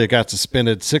 Ezekiel Elliott got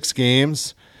suspended 6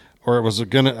 games, or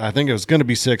I think it was gonna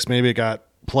be 6. Maybe it got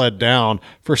pled down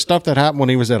for stuff that happened when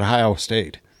he was at Ohio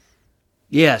State.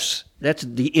 Yes, that's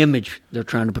the image they're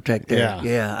trying to protect there.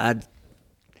 Yeah.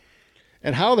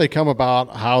 And how they come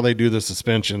about, how they do the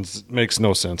suspensions makes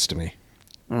no sense to me.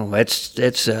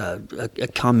 That's a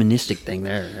communistic thing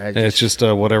there. It's just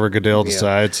whatever Goodell Yeah.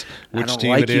 decides I which don't team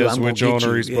like it you, is, I'm gonna which get owner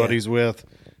you. he's Yeah. buddies with.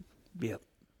 Yep.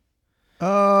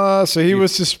 So he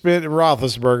was suspended.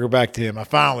 Roethlisberger, back to him. I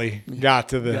finally got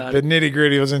to the Got it. nitty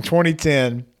gritty. It was in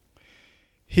 2010.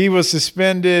 He was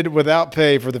suspended without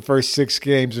pay for the first 6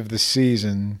 games of the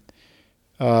season.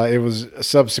 It was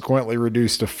subsequently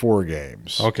reduced to 4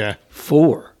 games. Okay.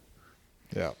 4.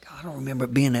 Yeah. I don't remember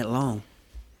it being that long.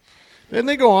 Didn't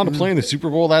they go on to play in the Super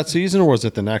Bowl that season, or was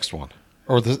it the next one?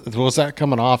 Or was that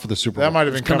coming off of the Super Bowl? That might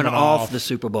have been Coming coming off the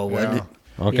Super Bowl, wasn't it?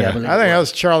 Okay. Yeah, I think that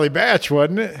was Charlie Batch,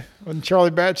 wasn't it? Wasn't Charlie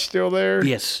Batch still there?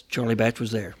 Yes, Charlie Batch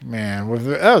was there. Man,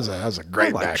 that was a great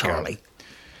I like backup. Charlie.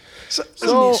 So,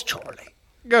 I miss Charlie.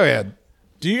 go ahead.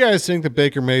 Do you guys think that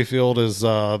Baker Mayfield is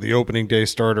the opening day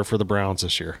starter for the Browns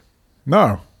this year?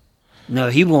 No. No,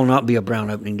 he will not be a Brown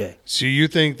opening day. So you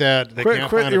think that they Quit.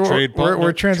 can't find a We're, trade partner?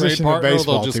 we're trade transitioning to partner,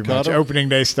 baseball they'll just too cut much. him? Opening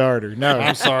day starter. No,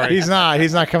 I'm sorry. He's not.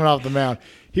 He's not coming off the mound.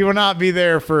 He will not be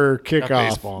there for Got kickoff.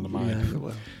 baseball in the mind. Yeah,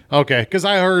 well, Okay, because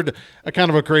I heard a kind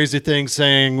of a crazy thing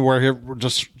saying where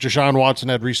Deshaun Watson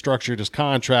had restructured his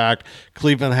contract.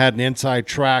 Cleveland had an inside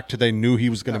track to they knew he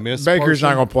was going to miss. Baker's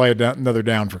not portion. going to play another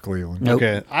down for Cleveland. Nope.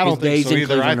 Okay, I don't His think days so in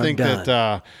either. I Cleveland are think done.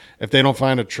 that if they don't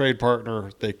find a trade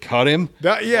partner, they cut him.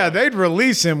 Yeah, they'd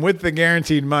release him with the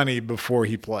guaranteed money before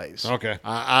he plays. Okay.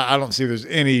 I don't see there's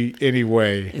any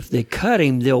way. if they cut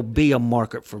him, there'll be a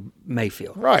market for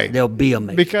Mayfield. Right. There'll be a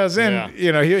Mayfield. Because then,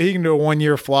 Yeah. he can do a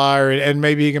 1-year flyer and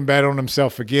maybe he can bet on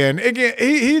himself again. Again,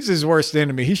 he's his worst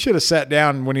enemy. He should have sat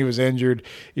down when he was injured,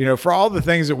 for all the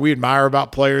things that we admire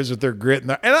about players with their grit.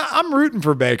 And I'm rooting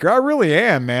for Baker. I really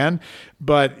am, man.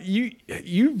 But you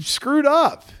screwed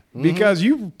up because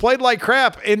you played like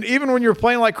crap. And even when you were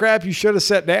playing like crap, you should have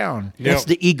sat down. That's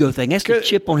the ego thing. That's the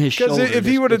chip on his shoulder. Because if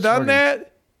he that's- would have that's done hurting. that,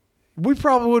 we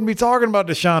probably wouldn't be talking about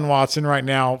Deshaun Watson right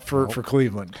now for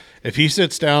Cleveland. If he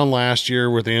sits down last year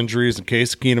with injuries and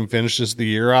Case Keenum finishes the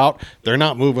year out, they're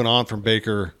not moving on from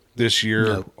Baker this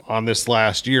year on this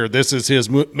last year. This is his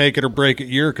make it or break it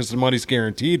year because the money's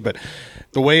guaranteed. But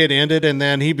the way it ended, and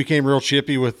then he became real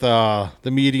chippy with the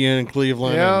media in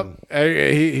Cleveland. Yeah,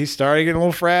 and- he started getting a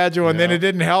little fragile, and then Yeah. it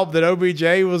didn't help that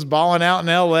OBJ was balling out in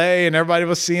L.A. and everybody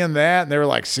was seeing that, and they were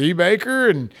like, "See Baker,"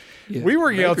 and we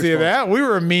were guilty of that. We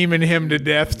were memeing him to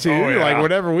death too, Oh, yeah. like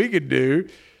whatever we could do.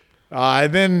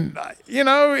 And then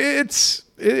it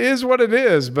is what it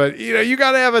is, but you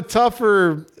got to have a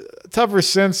tougher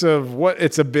sense of what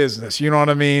it's a business. You know what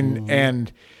I mean? Mm-hmm.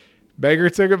 And Baker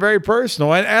took it very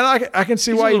personal, and I can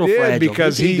see He's a why he little did fragile.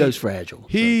 because His ego's fragile.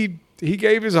 He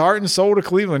gave his heart and soul to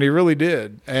Cleveland. He really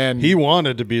did, and He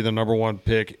wanted to be the number 1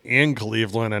 pick in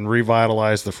Cleveland and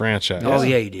revitalize the franchise. Oh,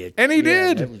 yeah, he did. and he Yeah,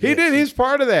 did. that was He it. did. He's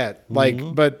part of that.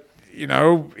 Mm-hmm. But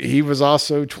he was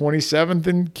also 27th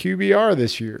in QBR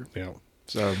this year. Yeah.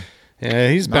 So Yeah,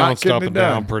 he's Not bounced getting up it and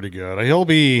down done. pretty good. He'll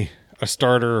be a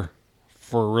starter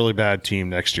for a really bad team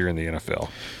next year in the NFL.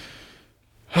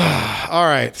 all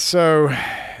right. So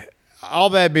all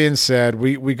that being said,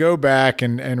 we go back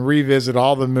and revisit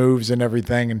all the moves and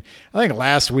everything. And I think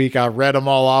last week I read them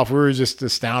all off. We were just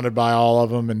astounded by all of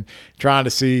them and trying to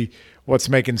see what's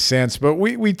making sense. But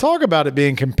we talk about it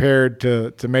being compared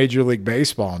to Major League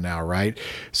Baseball now, right?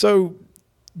 So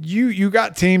you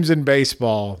got teams in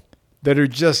baseball that are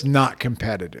just not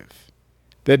competitive,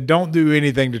 that don't do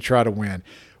anything to try to win.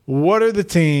 What are the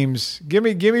teams? Give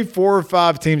me 4 or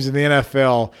 5 teams in the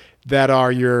NFL that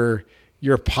are your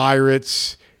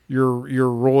Pirates, your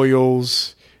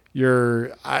Royals, your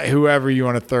whoever you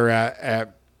want to throw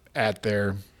at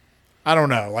there. I don't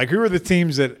know. Like, who are the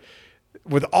teams that,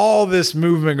 with all this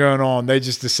movement going on, they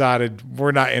just decided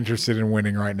we're not interested in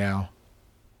winning right now?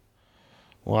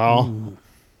 Well,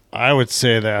 I would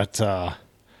say that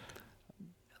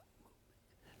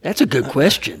That's a good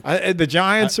question. The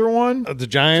Giants are one. The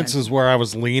Giants is where I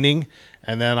was leaning,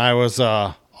 and then I was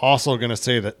also going to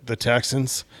say that the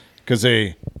Texans, because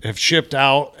they have shipped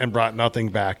out and brought nothing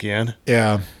back in.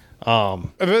 Yeah. But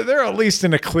they're at least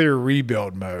in a clear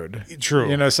rebuild mode.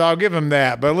 True. So I'll give them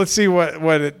that. But let's see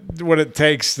what it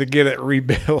takes to get it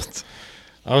rebuilt.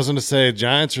 I was going to say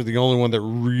Giants are the only one that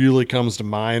really comes to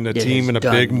mind. A It team has in a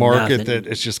done big market nothing. that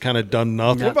it's just kind of done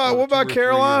nothing. What about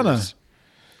Carolina?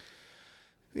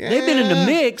 They've been in the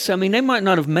mix. I mean, they might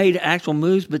not have made actual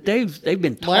moves, but they've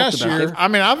been talked Last about. year- I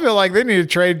mean, I feel like they need to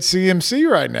trade CMC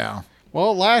right now.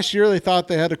 Well, last year they thought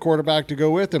they had a quarterback to go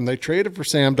with him. They traded for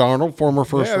Sam Darnold, former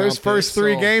first round those first pick,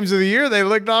 3 so- games of the year, they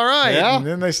looked all right. Yeah. And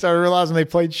then they started realizing they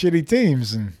played shitty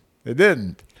teams, and they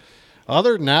didn't.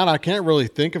 Other than that, I can't really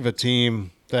think of a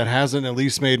team that hasn't at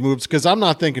least made moves, because I'm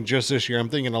not thinking just this year. I'm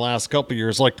thinking the last couple of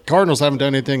years. Like the Cardinals haven't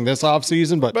done anything this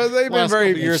offseason, but But they've been last very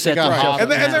couple of years they set got right hot. up.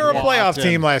 And they were a playoff and-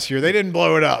 team last year. They didn't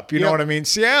blow it up. You know Yep. what I mean?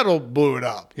 Seattle blew it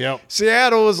up. Yep.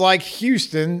 Seattle is like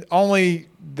Houston, only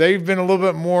they've been a little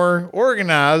bit more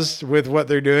organized with what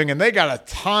they're doing, and they got a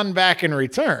ton back in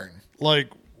return. Like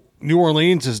New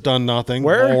Orleans has done nothing.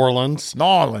 Where? New Orleans.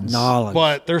 Nolans.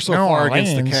 But they're so New far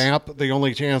against the Orleans. cap. The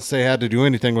only chance they had to do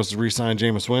anything was to re-sign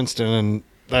Jameis Winston, and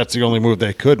that's the only move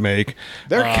they could make.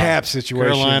 Their cap situation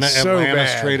Carolina, is so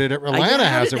Atlanta's bad. traded it. Atlanta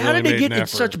hasn't how really did they made get an in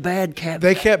effort. such bad cap?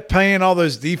 They kept paying all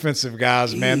those defensive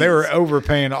guys, man. They were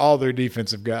overpaying all their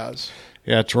defensive guys.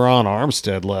 Yeah, Teron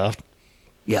Armstead left.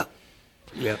 Yeah.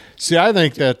 See, I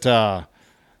think that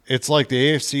it's like the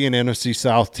AFC and NFC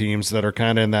South teams that are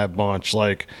kind of in that bunch,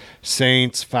 like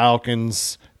Saints,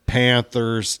 Falcons,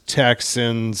 Panthers,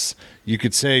 Texans. You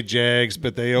could say Jags,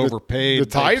 but they overpaid. the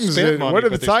Titans They spent did- money, what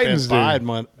did but the they spent Titans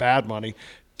do? bad money.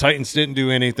 Titans didn't do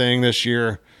anything this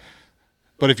year.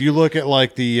 But if you look at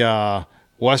like the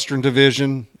Western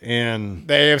Division and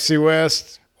The AFC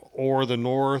West, or the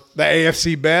North, the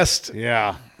AFC Best.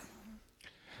 yeah.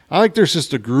 I think there's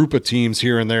just a group of teams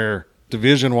here and there,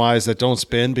 division-wise, that don't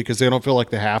spin because they don't feel like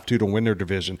they have to win their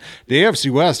division. The AFC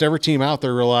West, every team out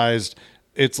there realized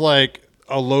it's like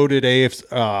a loaded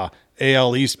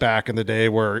AL East back in the day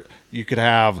where you could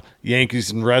have Yankees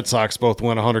and Red Sox both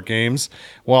win 100 games.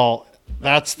 Well,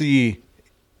 that's the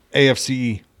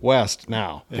AFC West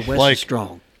now. The West like, is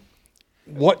strong.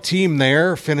 what team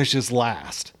there finishes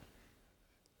last?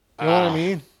 You know what I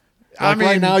mean? I Like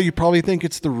right mean- now, you probably think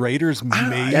it's the Raiders.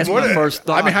 Maybe. That's my first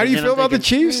thought. I mean, how do you but then feel I'm about the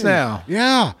thinking, Chiefs now?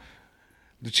 Yeah.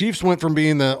 The Chiefs went from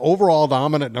being the overall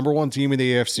dominant number 1 team in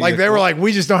the AFC. Like they were like,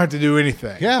 we just don't have to do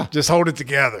anything. Yeah. Just hold it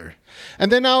together.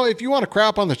 And then now, if you want to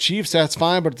crap on the Chiefs, that's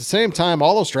fine. But at the same time,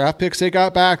 all those draft picks they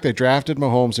got back, they drafted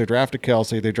Mahomes, they drafted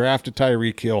Kelsey, they drafted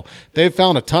Tyreek Hill. They've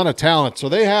found a ton of talent, so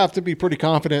they have to be pretty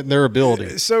confident in their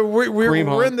ability. So we're Kareem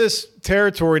Hunt. in this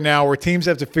territory now where teams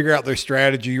have to figure out their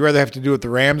strategy. You rather have to do what the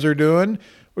Rams are doing,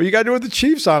 or you got to do what the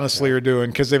Chiefs honestly are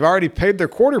doing because they've already paid their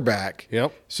quarterback.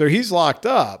 Yep. So he's locked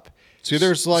up. See,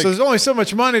 there's like So there's only so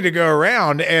much money to go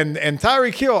around, and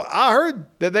Tyreek Hill, I heard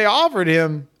that they offered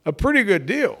him a pretty good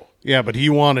deal. yeah, but he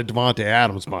wanted Devontae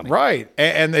Adams money. Right.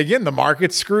 And again, the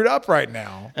market's screwed up right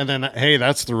now. And then, hey,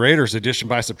 that's the Raiders addition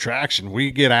by subtraction.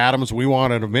 We get Adams, we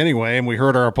wanted him anyway, and we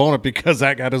hurt our opponent because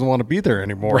that guy doesn't want to be there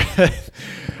anymore.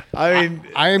 I mean,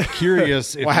 I am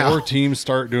curious if Wow. more teams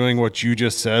start doing what you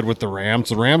just said with the Rams.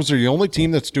 The Rams are the only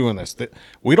team that's doing this.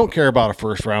 We don't care about a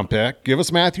first-round pick. Give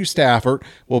us Matthew Stafford.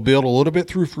 We'll build a little bit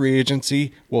through free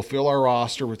agency. We'll fill our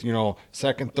roster with,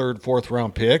 second, third,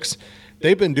 fourth-round picks.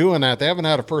 They've been doing that. They haven't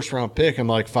had a first-round pick in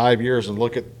like 5 years, and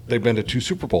they've been to 2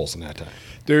 Super Bowls in that time.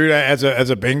 dude, as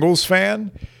a Bengals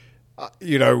fan,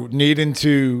 needing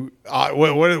to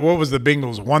what was the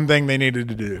Bengals one thing they needed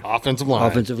to do, Offensive line.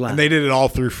 offensive line. and they did it all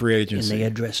through free and agency. they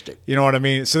addressed it. You know what I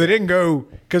mean? So they didn't go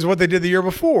because what they did the year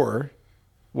before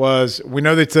was we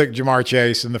know they took Jamar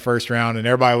Chase in the first round, and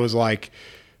everybody was like,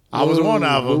 I was one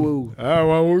of them. whoa. Oh,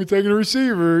 well, we're taking a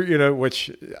receiver,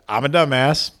 which I'm a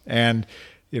dumbass. And,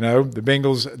 the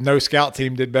Bengals no scout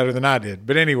team did better than I did.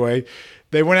 But anyway,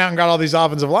 they went out and got all these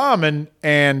offensive linemen.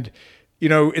 And,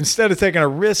 instead of taking a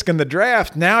risk in the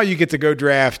draft, now you get to go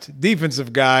draft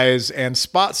defensive guys and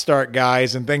spot start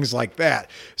guys and things like that.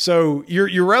 So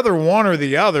you're rather one or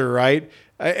the other, right?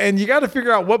 And you got to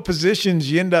figure out what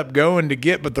positions you end up going to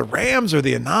get. But the Rams are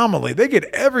the anomaly. They get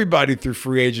everybody through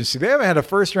free agency. They haven't had a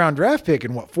first-round draft pick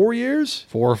in, 4 years?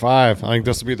 4 or 5. I think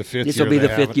this will be the 5th year. This will be they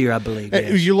the have 5th it. year, I believe.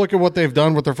 Hey, yes. you look at what they've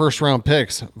done with their first-round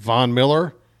picks. Von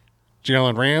Miller,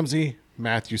 Jalen Ramsey,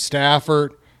 Matthew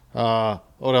Stafford,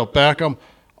 Odell Beckham.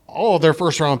 All of their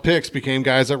first-round picks became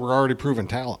guys that were already proven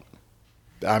talent.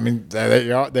 I mean,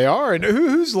 they are. And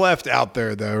who's left out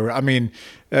there, though? I mean,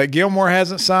 Gilmore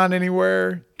hasn't signed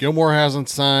anywhere. Gilmore hasn't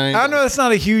signed. I know that's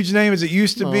not a huge name as it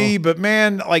used to be, but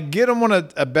man, like get him on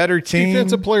a better team.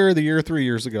 Defensive Player of the Year 3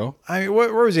 years ago. I mean,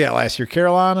 where was he at last year?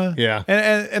 Carolina. Yeah,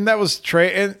 and that was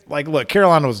Trey. And like, look,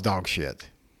 Carolina was dog shit.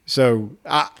 So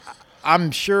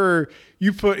I'm sure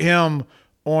you put him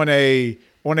on a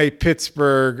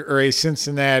Pittsburgh or a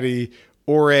Cincinnati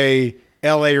or a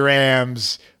LA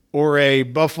Rams or a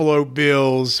Buffalo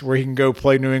Bills where he can go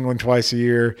play New England twice a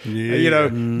year. Yeah.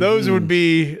 Those would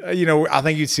be, I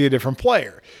think you'd see a different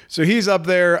player. So he's up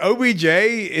there. OBJ,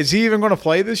 is he even going to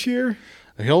play this year?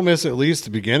 He'll miss at least the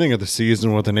beginning of the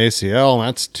season with an ACL, and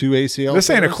that's 2 ACL. This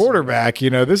ain't a quarterback,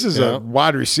 this is a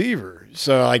wide receiver.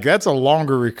 So, like, that's a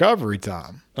longer recovery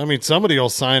time. I mean, somebody will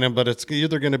sign him, but it's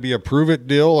either going to be a prove-it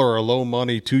deal or a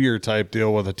low-money 2-year type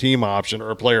deal with a team option or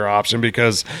a player option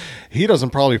because he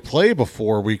doesn't probably play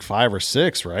before week 5 or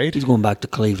 6, right? He's going back to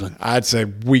Cleveland. I'd say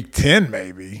week 10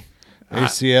 maybe.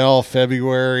 ACL,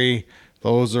 February,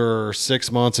 those are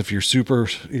 6 months if you're super.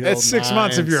 That's 6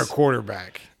 months if you're a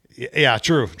quarterback. Yeah,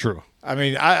 true. I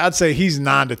mean, I'd say he's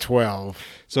 9 to 12.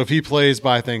 So if he plays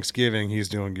by Thanksgiving, he's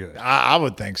doing good. I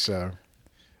would think so.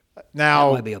 Now,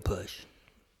 that might be a push.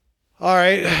 All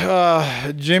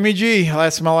right, Jimmy G.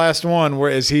 That's my last one. Where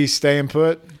is he staying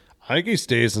put? I think he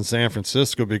stays in San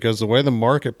Francisco because the way the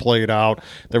market played out,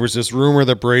 there was this rumor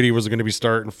that Brady was going to be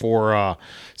starting for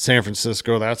San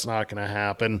Francisco. That's not going to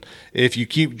happen. If you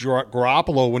keep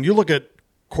Garoppolo, when you look at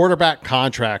quarterback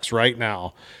contracts right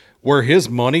now, where his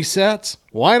money sets,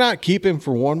 why not keep him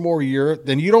for one more year?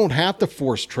 Then you don't have to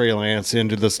force Trey Lance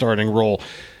into the starting role.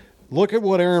 Look at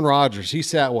what Aaron Rodgers, he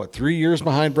sat, 3 years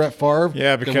behind Brett Favre?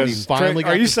 Yeah, because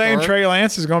are you saying Trey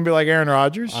Lance is going to be like Aaron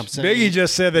Rodgers? I'm saying, Biggie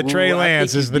just said that Trey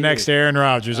Lance is the next Aaron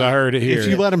Rodgers. I heard it here. If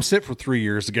you let him sit for 3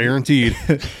 years, guaranteed.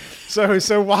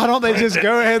 So why don't they just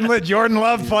go ahead and let Jordan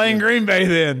Love play in Green Bay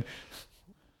then?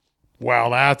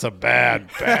 Well, that's a bad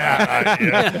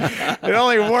idea. It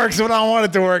only works when I want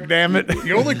it to work, damn it.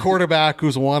 The only quarterback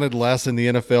who's wanted less in the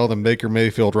NFL than Baker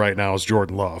Mayfield right now is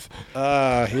Jordan Love.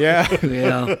 Yeah.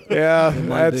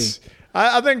 That's.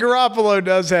 I think Garoppolo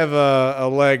does have a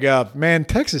leg up. Man,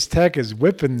 Texas Tech is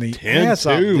whipping the ass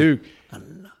off Duke.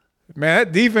 Man,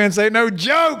 that defense ain't no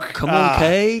joke. Come on,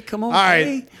 Kay. Come on, all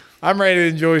Kay. Right. I'm ready to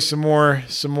enjoy some more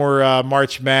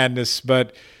March Madness,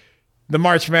 but the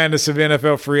March Madness of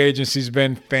NFL free agency has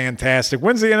been fantastic.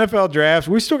 When's the NFL draft?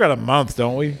 We still got a month,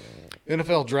 don't we?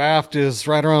 NFL draft is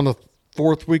right around the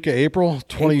 4th week of April,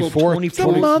 24th. It's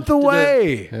a month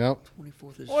away. Yep.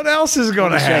 What else is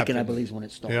going to happen? I believe is when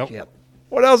it starts. Yep.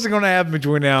 What else is going to happen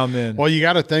between now and then? Well, you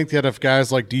got to think that if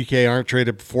guys like DK aren't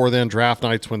traded before then, draft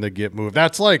night's when they get moved.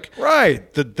 That's like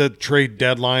the trade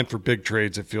deadline for big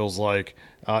trades, it feels like,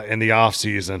 in the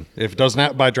offseason. If it doesn't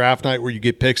happen by draft night where you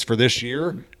get picks for this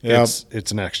year,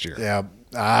 it's next year. Yeah.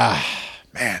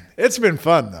 Man, it's been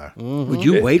fun, though. Mm-hmm. Would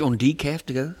you wait on decaf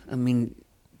to go? I mean,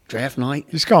 draft night?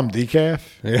 Just call him Decaf.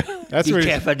 Yeah. That's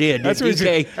decaf, I did. That's what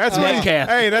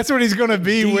that's what he's going to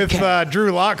be decaf. With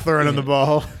Drew Lock throwing in the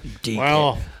ball. Decaf.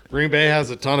 Well, Green Bay has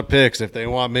a ton of picks. If they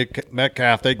want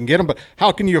Metcalf, they can get him. But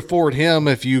how can you afford him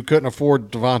if you couldn't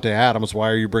afford Devontae Adams? Why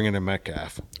are you bringing in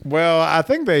Metcalf? Well, I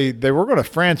think they were going to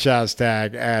franchise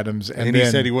tag Adams. And he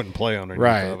said he wouldn't play on it.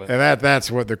 Right. And that's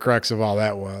what the crux of all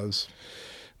that was.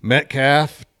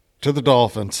 Metcalf to the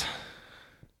Dolphins.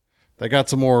 They got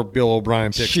some more Bill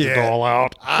O'Brien picks to dole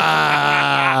out.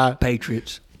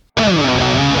 Patriots.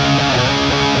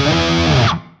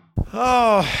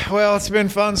 Oh, well, it's been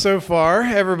fun so far.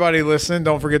 Everybody listening,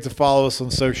 don't forget to follow us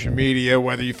on social media,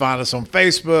 whether you find us on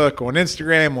Facebook, on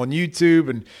Instagram, on YouTube.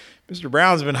 And Mr.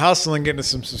 Brown's been hustling, getting us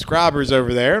some subscribers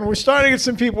over there. And we're starting to get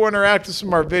some people interact with some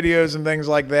of our videos and things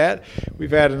like that. We've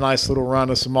had a nice little run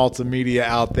of some multimedia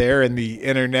out there in the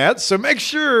internet. So make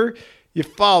sure you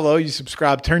follow, you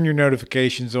subscribe, turn your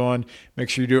notifications on. Make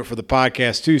sure you do it for the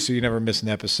podcast too so you never miss an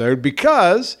episode,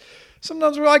 because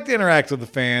sometimes we like to interact with the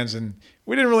fans, and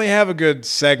we didn't really have a good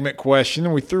segment question,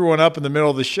 and we threw one up in the middle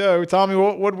of the show. Tommy,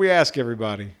 what did we ask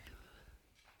everybody?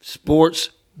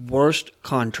 Sports worst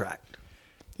contract.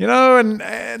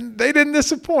 And they didn't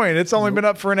disappoint. It's only been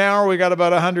up for an hour. We got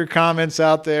about 100 comments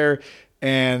out there,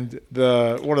 and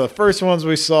one of the first ones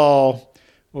we saw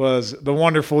was the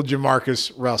wonderful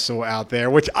Jamarcus Russell out there,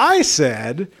 which I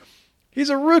said he's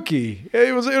a rookie.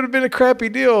 It would have been a crappy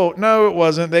deal. No, it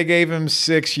wasn't. They gave him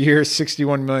 6 years,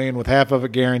 $61 million, with half of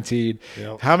it guaranteed.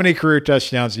 Yep. How many career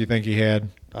touchdowns do you think he had?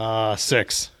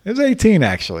 6. It was 18,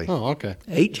 actually. Oh, okay.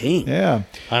 18. Yeah.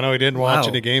 I know he didn't watch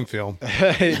any game film.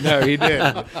 No, he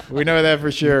didn't. We know that for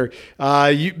sure.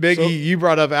 You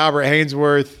brought up Albert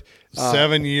Hainsworth.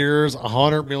 7 years,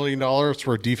 $100 million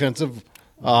for a defensive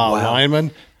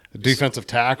lineman, a defensive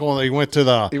tackle. And he went to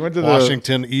the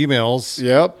Washington emails.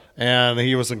 Yep. And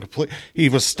he was he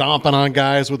was stomping on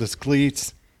guys with his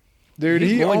cleats. Dude, He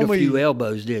he joined only a few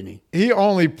elbows, didn't he? he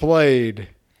only played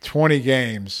 20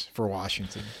 games for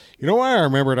Washington. You know why I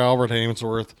remembered Albert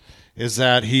Ainsworth is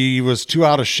that he was too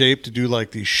out of shape to do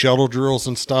like these shuttle drills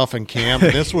and stuff in camp.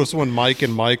 And this was when Mike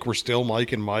and Mike were still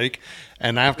Mike and Mike.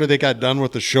 And after they got done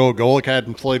with the show, Golick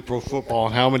hadn't played pro football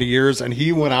in how many years, and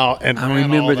he went out and I ran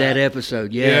remember all that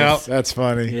episode. Yes. That's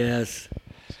funny. Yes.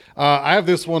 I have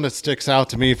this one that sticks out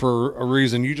to me for a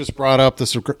reason. You just brought up the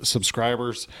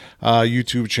subscribers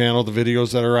YouTube channel, the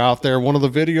videos that are out there. One of the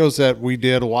videos that we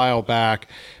did a while back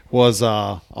was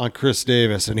on Chris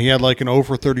Davis, and he had like an 0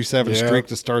 for 37 streak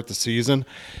to start the season.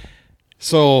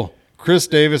 So Chris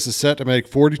Davis is set to make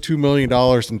 $42 million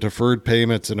in deferred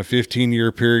payments in a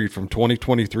 15-year period from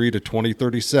 2023 to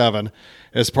 2037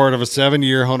 as part of a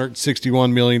 7-year,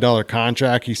 $161 million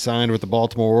contract he signed with the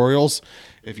Baltimore Orioles.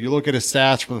 If you look at his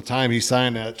stats from the time he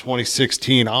signed at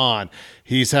 2016 on,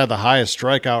 he's had the highest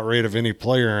strikeout rate of any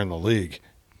player in the league.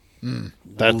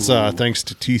 That's thanks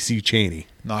to T.C. Cheney.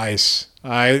 Nice.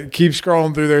 I keep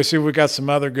scrolling through there, see if we got some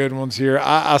other good ones here.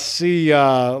 I see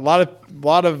a lot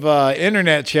of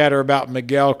internet chatter about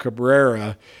Miguel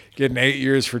Cabrera getting 8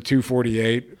 years for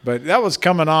 $248, but that was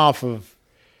coming off of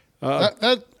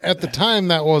That at the time,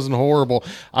 that wasn't horrible.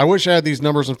 I wish I had these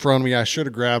numbers in front of me. I should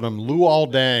have grabbed them.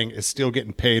 Luol Deng is still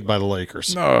getting paid by the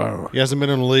Lakers. No. He hasn't been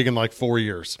in the league in like 4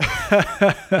 years.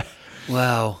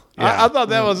 Wow. I thought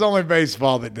that was only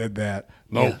baseball that did that.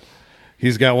 Nope. Yeah.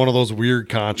 He's got one of those weird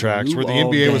contracts where the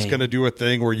Luol NBA was Deng. going to do a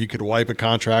thing where you could wipe a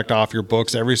contract off your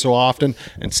books every so often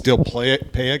and still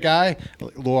pay a guy.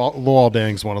 Luol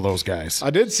Deng's one of those guys. I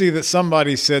did see that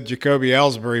somebody said Jacoby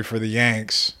Ellsbury for the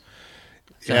Yanks.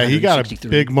 Yeah, he got a 163.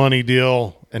 big money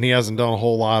deal, and he hasn't done a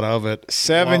whole lot of it.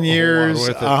 7 years,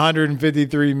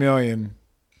 $153 million.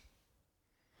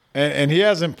 And he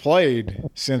hasn't played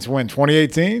since when?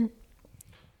 2018?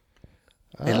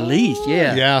 At least,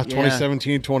 yeah. Yeah,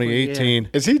 2017, 2018.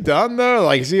 Is he done though?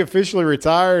 Like, is he officially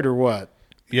retired or what?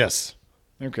 Yes.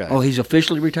 Okay. Oh, he's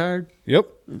officially retired? Yep.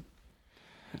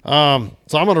 So I'm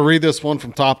going to read this one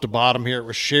from top to bottom here. It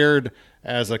was shared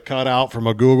as a cutout from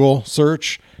a Google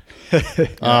search.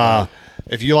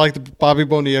 If you like the Bobby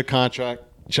Bonilla contract,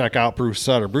 check out Bruce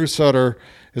Sutter. Bruce Sutter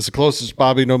is the closest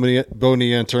Bobby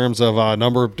Bonilla in terms of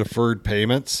number of deferred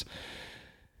payments.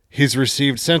 He's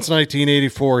received since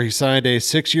 1984. He signed a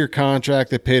 6-year contract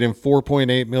that paid him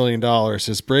 $4.8 million.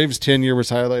 His Braves tenure was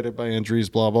highlighted by injuries,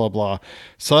 blah, blah, blah.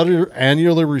 Sutter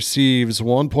annually receives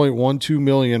 $1.12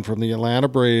 million from the Atlanta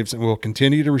Braves and will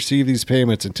continue to receive these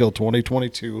payments until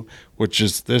 2022, which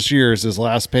is this year is his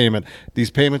last payment.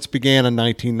 These payments began in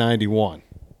 1991.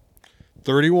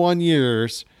 31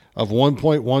 years of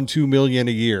 $1.12 million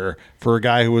a year for a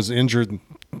guy who was injured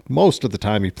most of the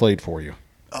time he played for you.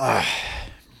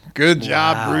 Good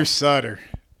job, Bruce Sutter.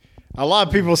 A lot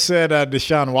of people said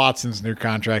Deshaun Watson's new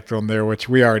contract on there, which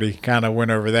we already kind of went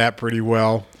over that pretty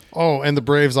well. Oh, and the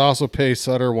Braves also pay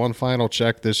Sutter one final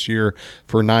check this year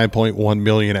for $9.1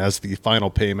 million as the final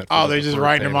payment. Oh, they're just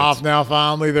writing him off now.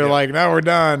 Finally, they're like, "No, we're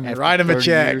done. After Write him a 30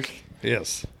 check. years.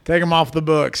 Yes. Take him off the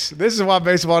books." This is why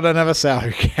baseball doesn't have a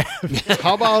salary cap.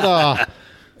 How about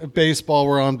baseball?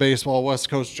 We're on baseball West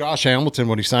Coast. Josh Hamilton,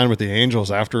 when he signed with the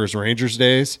Angels after his Rangers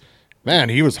days, man,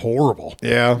 he was horrible.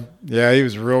 Yeah, he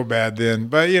was real bad then.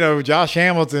 But, Josh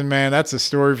Hamilton, man, that's a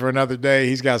story for another day.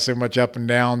 He's got so much up and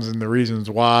downs and the reasons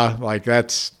why. Like,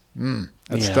 that's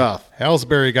tough.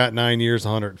 Ellsbury got 9 years,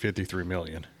 $153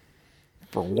 million.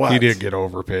 For what? He did get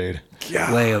overpaid.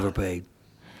 God. Way overpaid.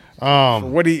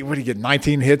 What do you get,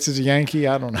 19 hits as a Yankee?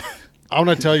 I don't know. I'm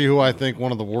going to tell you who I think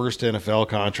one of the worst NFL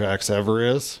contracts ever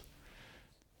is.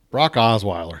 Brock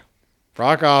Osweiler.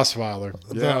 Brock Osweiler.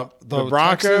 Yeah. The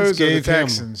Broncos or the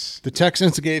Texans? The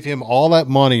Texans gave him all that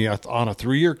money on a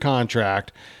 3-year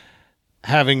contract,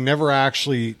 having never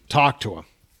actually talked to him.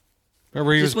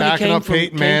 Remember, he was backing up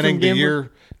Peyton Manning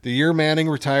the year Manning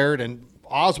retired, and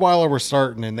Osweiler was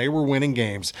starting, and they were winning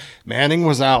games. Manning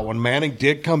was out. When Manning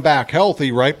did come back healthy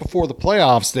right before the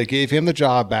playoffs, they gave him the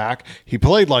job back. He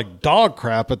played like dog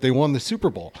crap, but they won the Super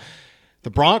Bowl. The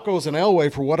Broncos and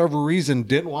Elway, for whatever reason,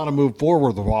 didn't want to move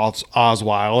forward with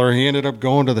Osweiler. He ended up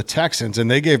going to the Texans, and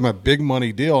they gave him a big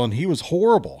money deal, and he was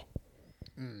horrible.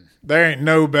 There ain't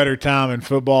no better time in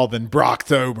football than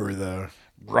Brocktober, though.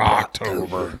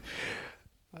 Brocktober.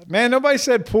 Man, nobody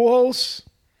said Pujols.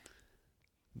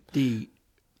 The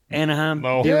Anaheim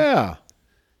No. deal? Yeah.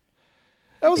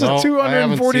 That was a No, I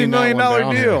haven't $240 seen that million one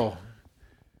down deal.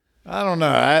 I don't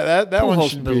know. That one Pujols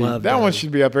should beloved, be that one though.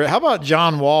 should be up there. How about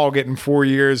John Wall getting 4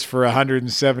 years for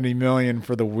 $170 million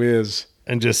for the Wiz?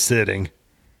 And just sitting.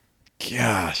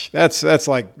 Gosh, that's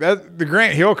like that. The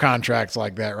Grant Hill contract's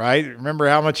like that, right? Remember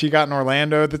how much he got in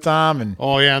Orlando at the time? And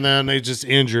Oh, yeah, and then they just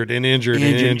injured.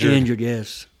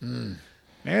 Yes.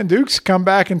 man, Duke's come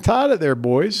back and tied it there,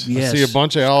 boys. I Yes. see a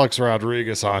bunch of Alex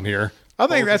Rodriguez on here. I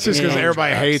think that's just because Yeah.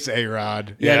 everybody hates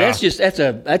A-Rod. Yeah,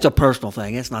 Yeah. that's a personal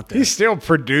thing. That's not He's the still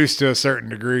produced to a certain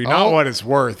degree, not Oh. what it's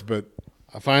worth, but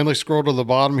I finally scrolled to the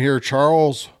bottom here.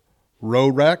 Charles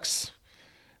Rorex.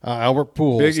 Albert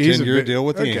Pujols, 10-year deal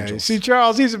with the Angels. See,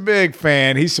 Charles, he's a big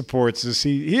fan. He supports us.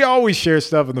 He always shares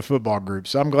stuff in the football group,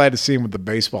 so I'm glad to see him with the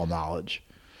baseball knowledge.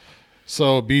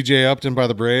 So B.J. Upton by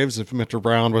the Braves, if Mr.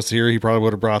 Brown was here, he probably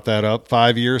would have brought that up.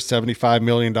 5 years, $75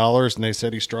 million, and they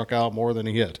said he struck out more than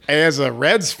he hit. As a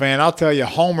Reds fan, I'll tell you,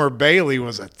 Homer Bailey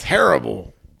was a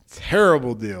terrible,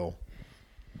 terrible deal.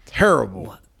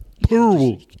 Terrible.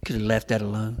 Terrible. could have left that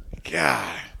alone.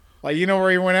 God. Like, you know where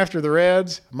he went after the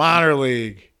Reds? Minor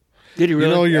league. Did he You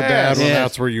really? know you're bad when Yes.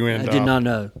 that's where you end I up. did not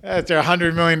know. That's their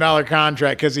 $100 million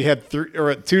contract because he had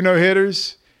two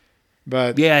no-hitters.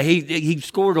 But Yeah, he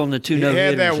scored on the two he no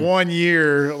had hitters. that 1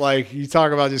 year, like you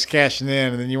talk about just cashing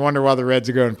in, and then you wonder why the Reds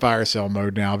are going fire sale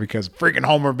mode now because freaking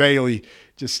Homer Bailey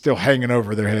just still hanging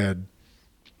over their head.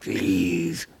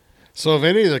 Jeez. So of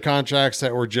any of the contracts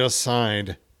that were just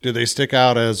signed, do they stick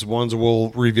out as ones we'll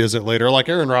revisit later? Like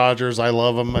Aaron Rodgers, I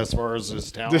love him as far as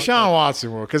his talent. Deshaun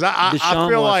Watson will, because I Deshaun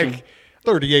feel Watson. like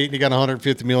 38 and he got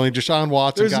 150 million. Deshaun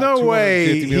Watson there's got no way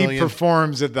 250 he million.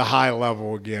 performs at the high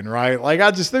level again, right? Like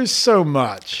there's so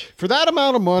much. For that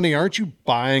amount of money, aren't you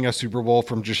buying a Super Bowl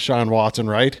from Deshaun Watson,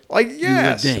 right? Like,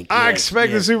 yes, think, I yes,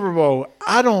 expect the yes. Super Bowl.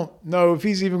 I don't know if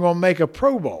he's even going to make a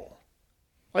Pro Bowl.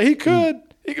 Like, he could.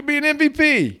 He could be an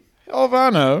MVP. Hell if I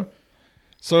know.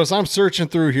 So as I'm searching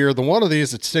through here, the one of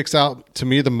these that sticks out to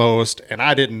me the most, and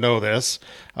I didn't know this,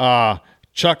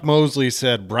 Chuck Mosley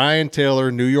said Brian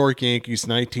Taylor, New York Yankees,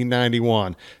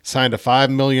 1991, signed a $5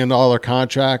 million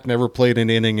contract, never played an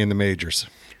inning in the majors.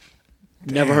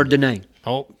 Never heard the name.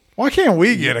 Oh, Why can't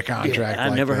we get a contract I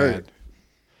like never that? heard it.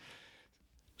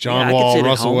 John Yeah, I could Wall, sit at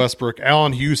Russell home. Westbrook,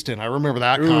 Allen Houston. I remember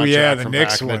that Ooh, contract yeah, the from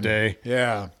Knicks back in one. the day.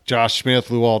 Yeah. Josh Smith,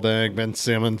 Luol Deng, Ben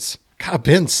Simmons. God,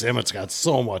 Ben Simmons got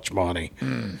so much money.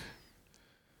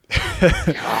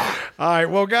 All right,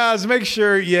 well, guys, make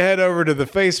sure you head over to the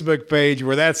Facebook page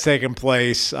where that's taking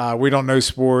place. We don't know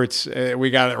sports. We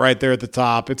got it right there at the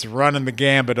top. It's running the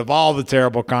gambit of all the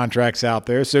terrible contracts out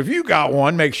there. So if you got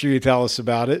one, make sure you tell us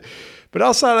about it. But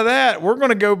outside of that, we're going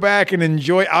to go back and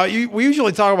enjoy. We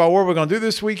usually talk about what we're going to do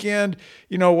this weekend.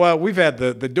 You know what? We've had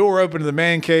the door open to the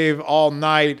man cave all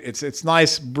night. It's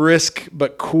nice, brisk,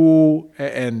 but cool,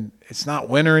 and it's not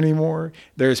winter anymore.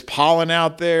 There's pollen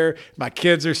out there. My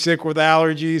kids are sick with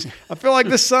allergies. I feel like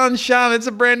the sun's shining. It's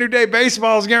a brand new day.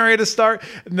 Baseball's getting ready to start.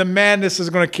 And the madness is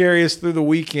going to carry us through the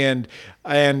weekend.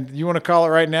 And you want to call it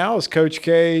right now? Is Coach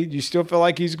K, do you still feel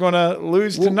like he's going to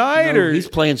lose tonight? No, or he's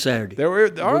playing Saturday. all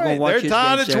gonna right, watch they're his tied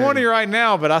game at Saturday. 20 right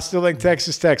now, but I still think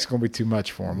Texas Tech's going to be too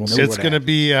much for him. We'll see It's what going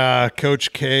to happens. be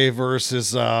Coach K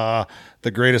versus the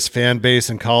greatest fan base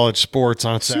in college sports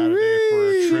on Saturday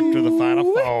for a trip to the Final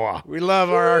Four. We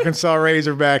love our Arkansas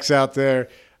Razorbacks out there.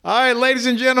 All right, ladies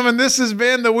and gentlemen, this has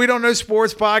been the We Don't Know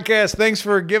Sports podcast. Thanks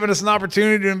for giving us an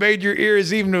opportunity to invade your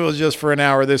ears, even if it was just for an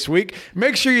hour this week.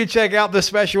 Make sure you check out the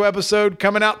special episode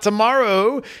coming out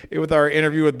tomorrow with our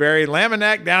interview with Barry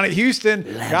Laminack down at Houston.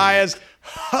 Guy is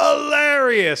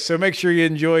hilarious. So make sure you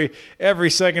enjoy every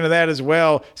second of that as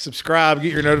well. Subscribe,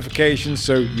 get your notifications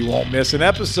so you won't miss an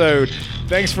episode.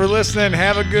 Thanks for listening.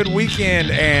 Have a good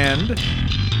weekend, and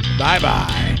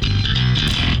bye-bye.